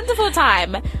had a wonderful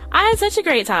time. I had such a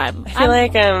great time. I feel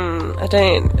like I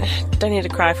don't need to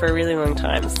cry for a really long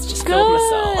time. It's just filled my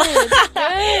soul. Good.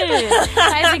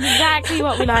 That is exactly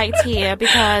what we like to hear,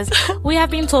 because we have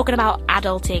been talking about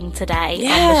adulting today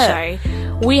on the show.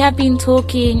 We have been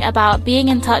talking about being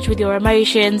in touch with your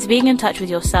emotions, being in touch with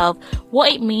yourself,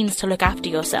 what it means to look after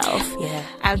yourself,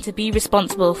 and to be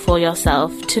responsible for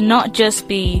yourself, to not just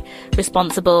be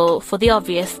responsible for the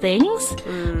obvious things,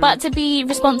 but to be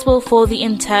responsible for the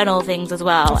internal things as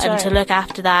well, to look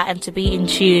after that and to be in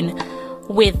tune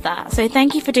with that. So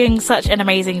thank you for doing such an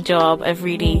amazing job of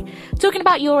really talking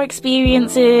about your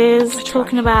experiences,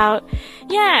 talking about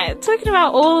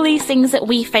all these things that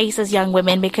we face as young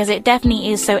women, because it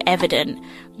definitely is so evident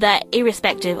that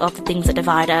irrespective of the things that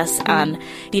divide us and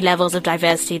the levels of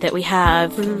diversity that we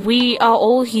have, we are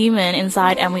all human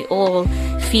inside and we all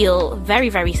feel very,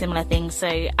 very similar things.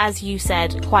 So as you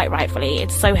said quite rightfully,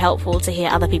 it's so helpful to hear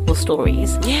other people's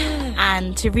stories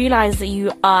and to realize that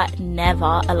you are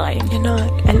never alone. You're not.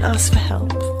 And ask for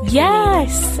help.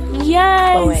 Yes.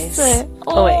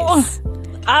 Always.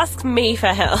 Ask me for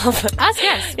help. Ask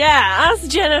us. Ask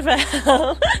Jenna for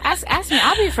help. Ask me.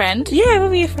 I'll be your friend. Yeah,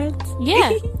 we'll be your friends.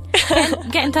 Yeah.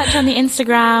 Get in touch on the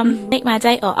Instagram. Make my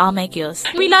day or I'll make yours.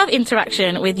 We love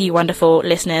interaction with you wonderful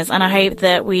listeners, and I hope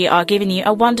that we are giving you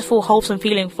a wonderful, wholesome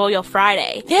feeling for your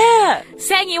Friday. Yeah.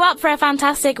 Setting you up for a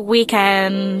fantastic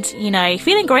weekend,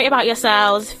 feeling great about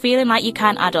yourselves, feeling like you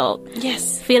can adult.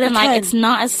 Yes. Feeling like it's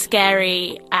not as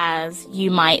scary as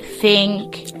you might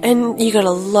think. And you got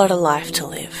a lot of life to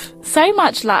live. So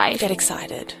much life. Get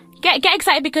excited. Get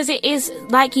excited, because it is,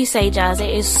 like you say, Jazz, it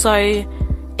is so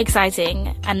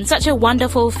exciting and such a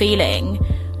wonderful feeling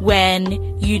when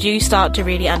you do start to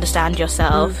really understand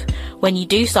yourself, when you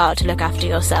do start to look after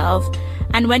yourself,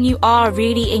 and when you are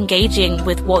really engaging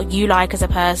with what you like as a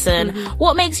person,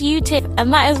 what makes you tick.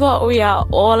 And that is what we are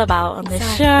all about on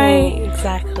this show.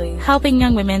 Exactly. Helping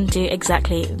young women do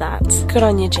exactly that. Good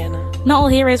on you, Jenna. Not all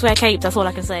heroes wear capes, that's all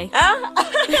I can say.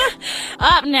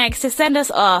 Up next, to send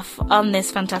us off on this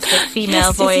fantastic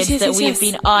female voyage that we've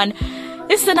been on,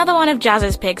 this is another one of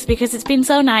Jazz's picks, because it's been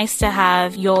so nice to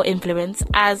have your influence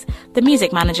as the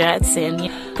music manager at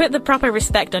Sin. Put the proper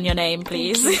respect on your name,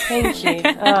 please. Thank you.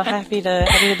 Oh, happy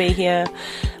to be here.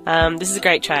 This is a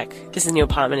great track. This is in your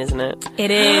apartment, isn't it?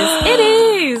 It is. It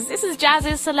is. This is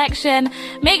Jazz's selection.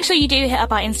 Make sure you do hit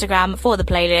up our Instagram for the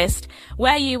playlist,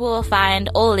 where you will find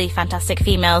all the fantastic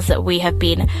females that we have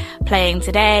been playing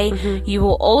today. You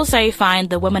will also find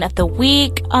the Woman of the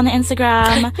Week on the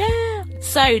Instagram.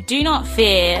 So do not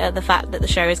fear the fact that the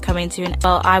show is coming to an end.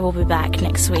 Well, I will be back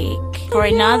next week for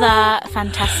another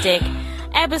fantastic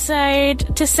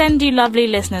episode to send you lovely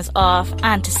listeners off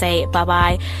and to say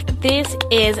bye-bye. This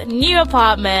is New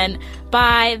Apartment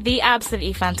by the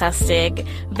absolutely fantastic,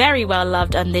 very well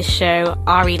loved on this show,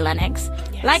 Ari Lennox.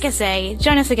 Like I say,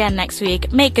 join us again next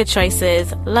week. Make good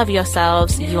choices. Love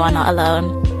yourselves. You are not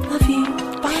alone. Love you.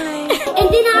 Bye. And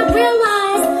then I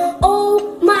realized,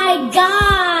 oh my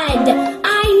God,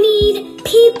 I need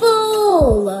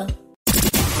people.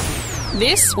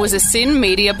 This was a Sin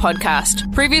Media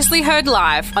podcast, previously heard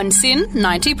live on Sin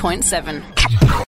 90.7.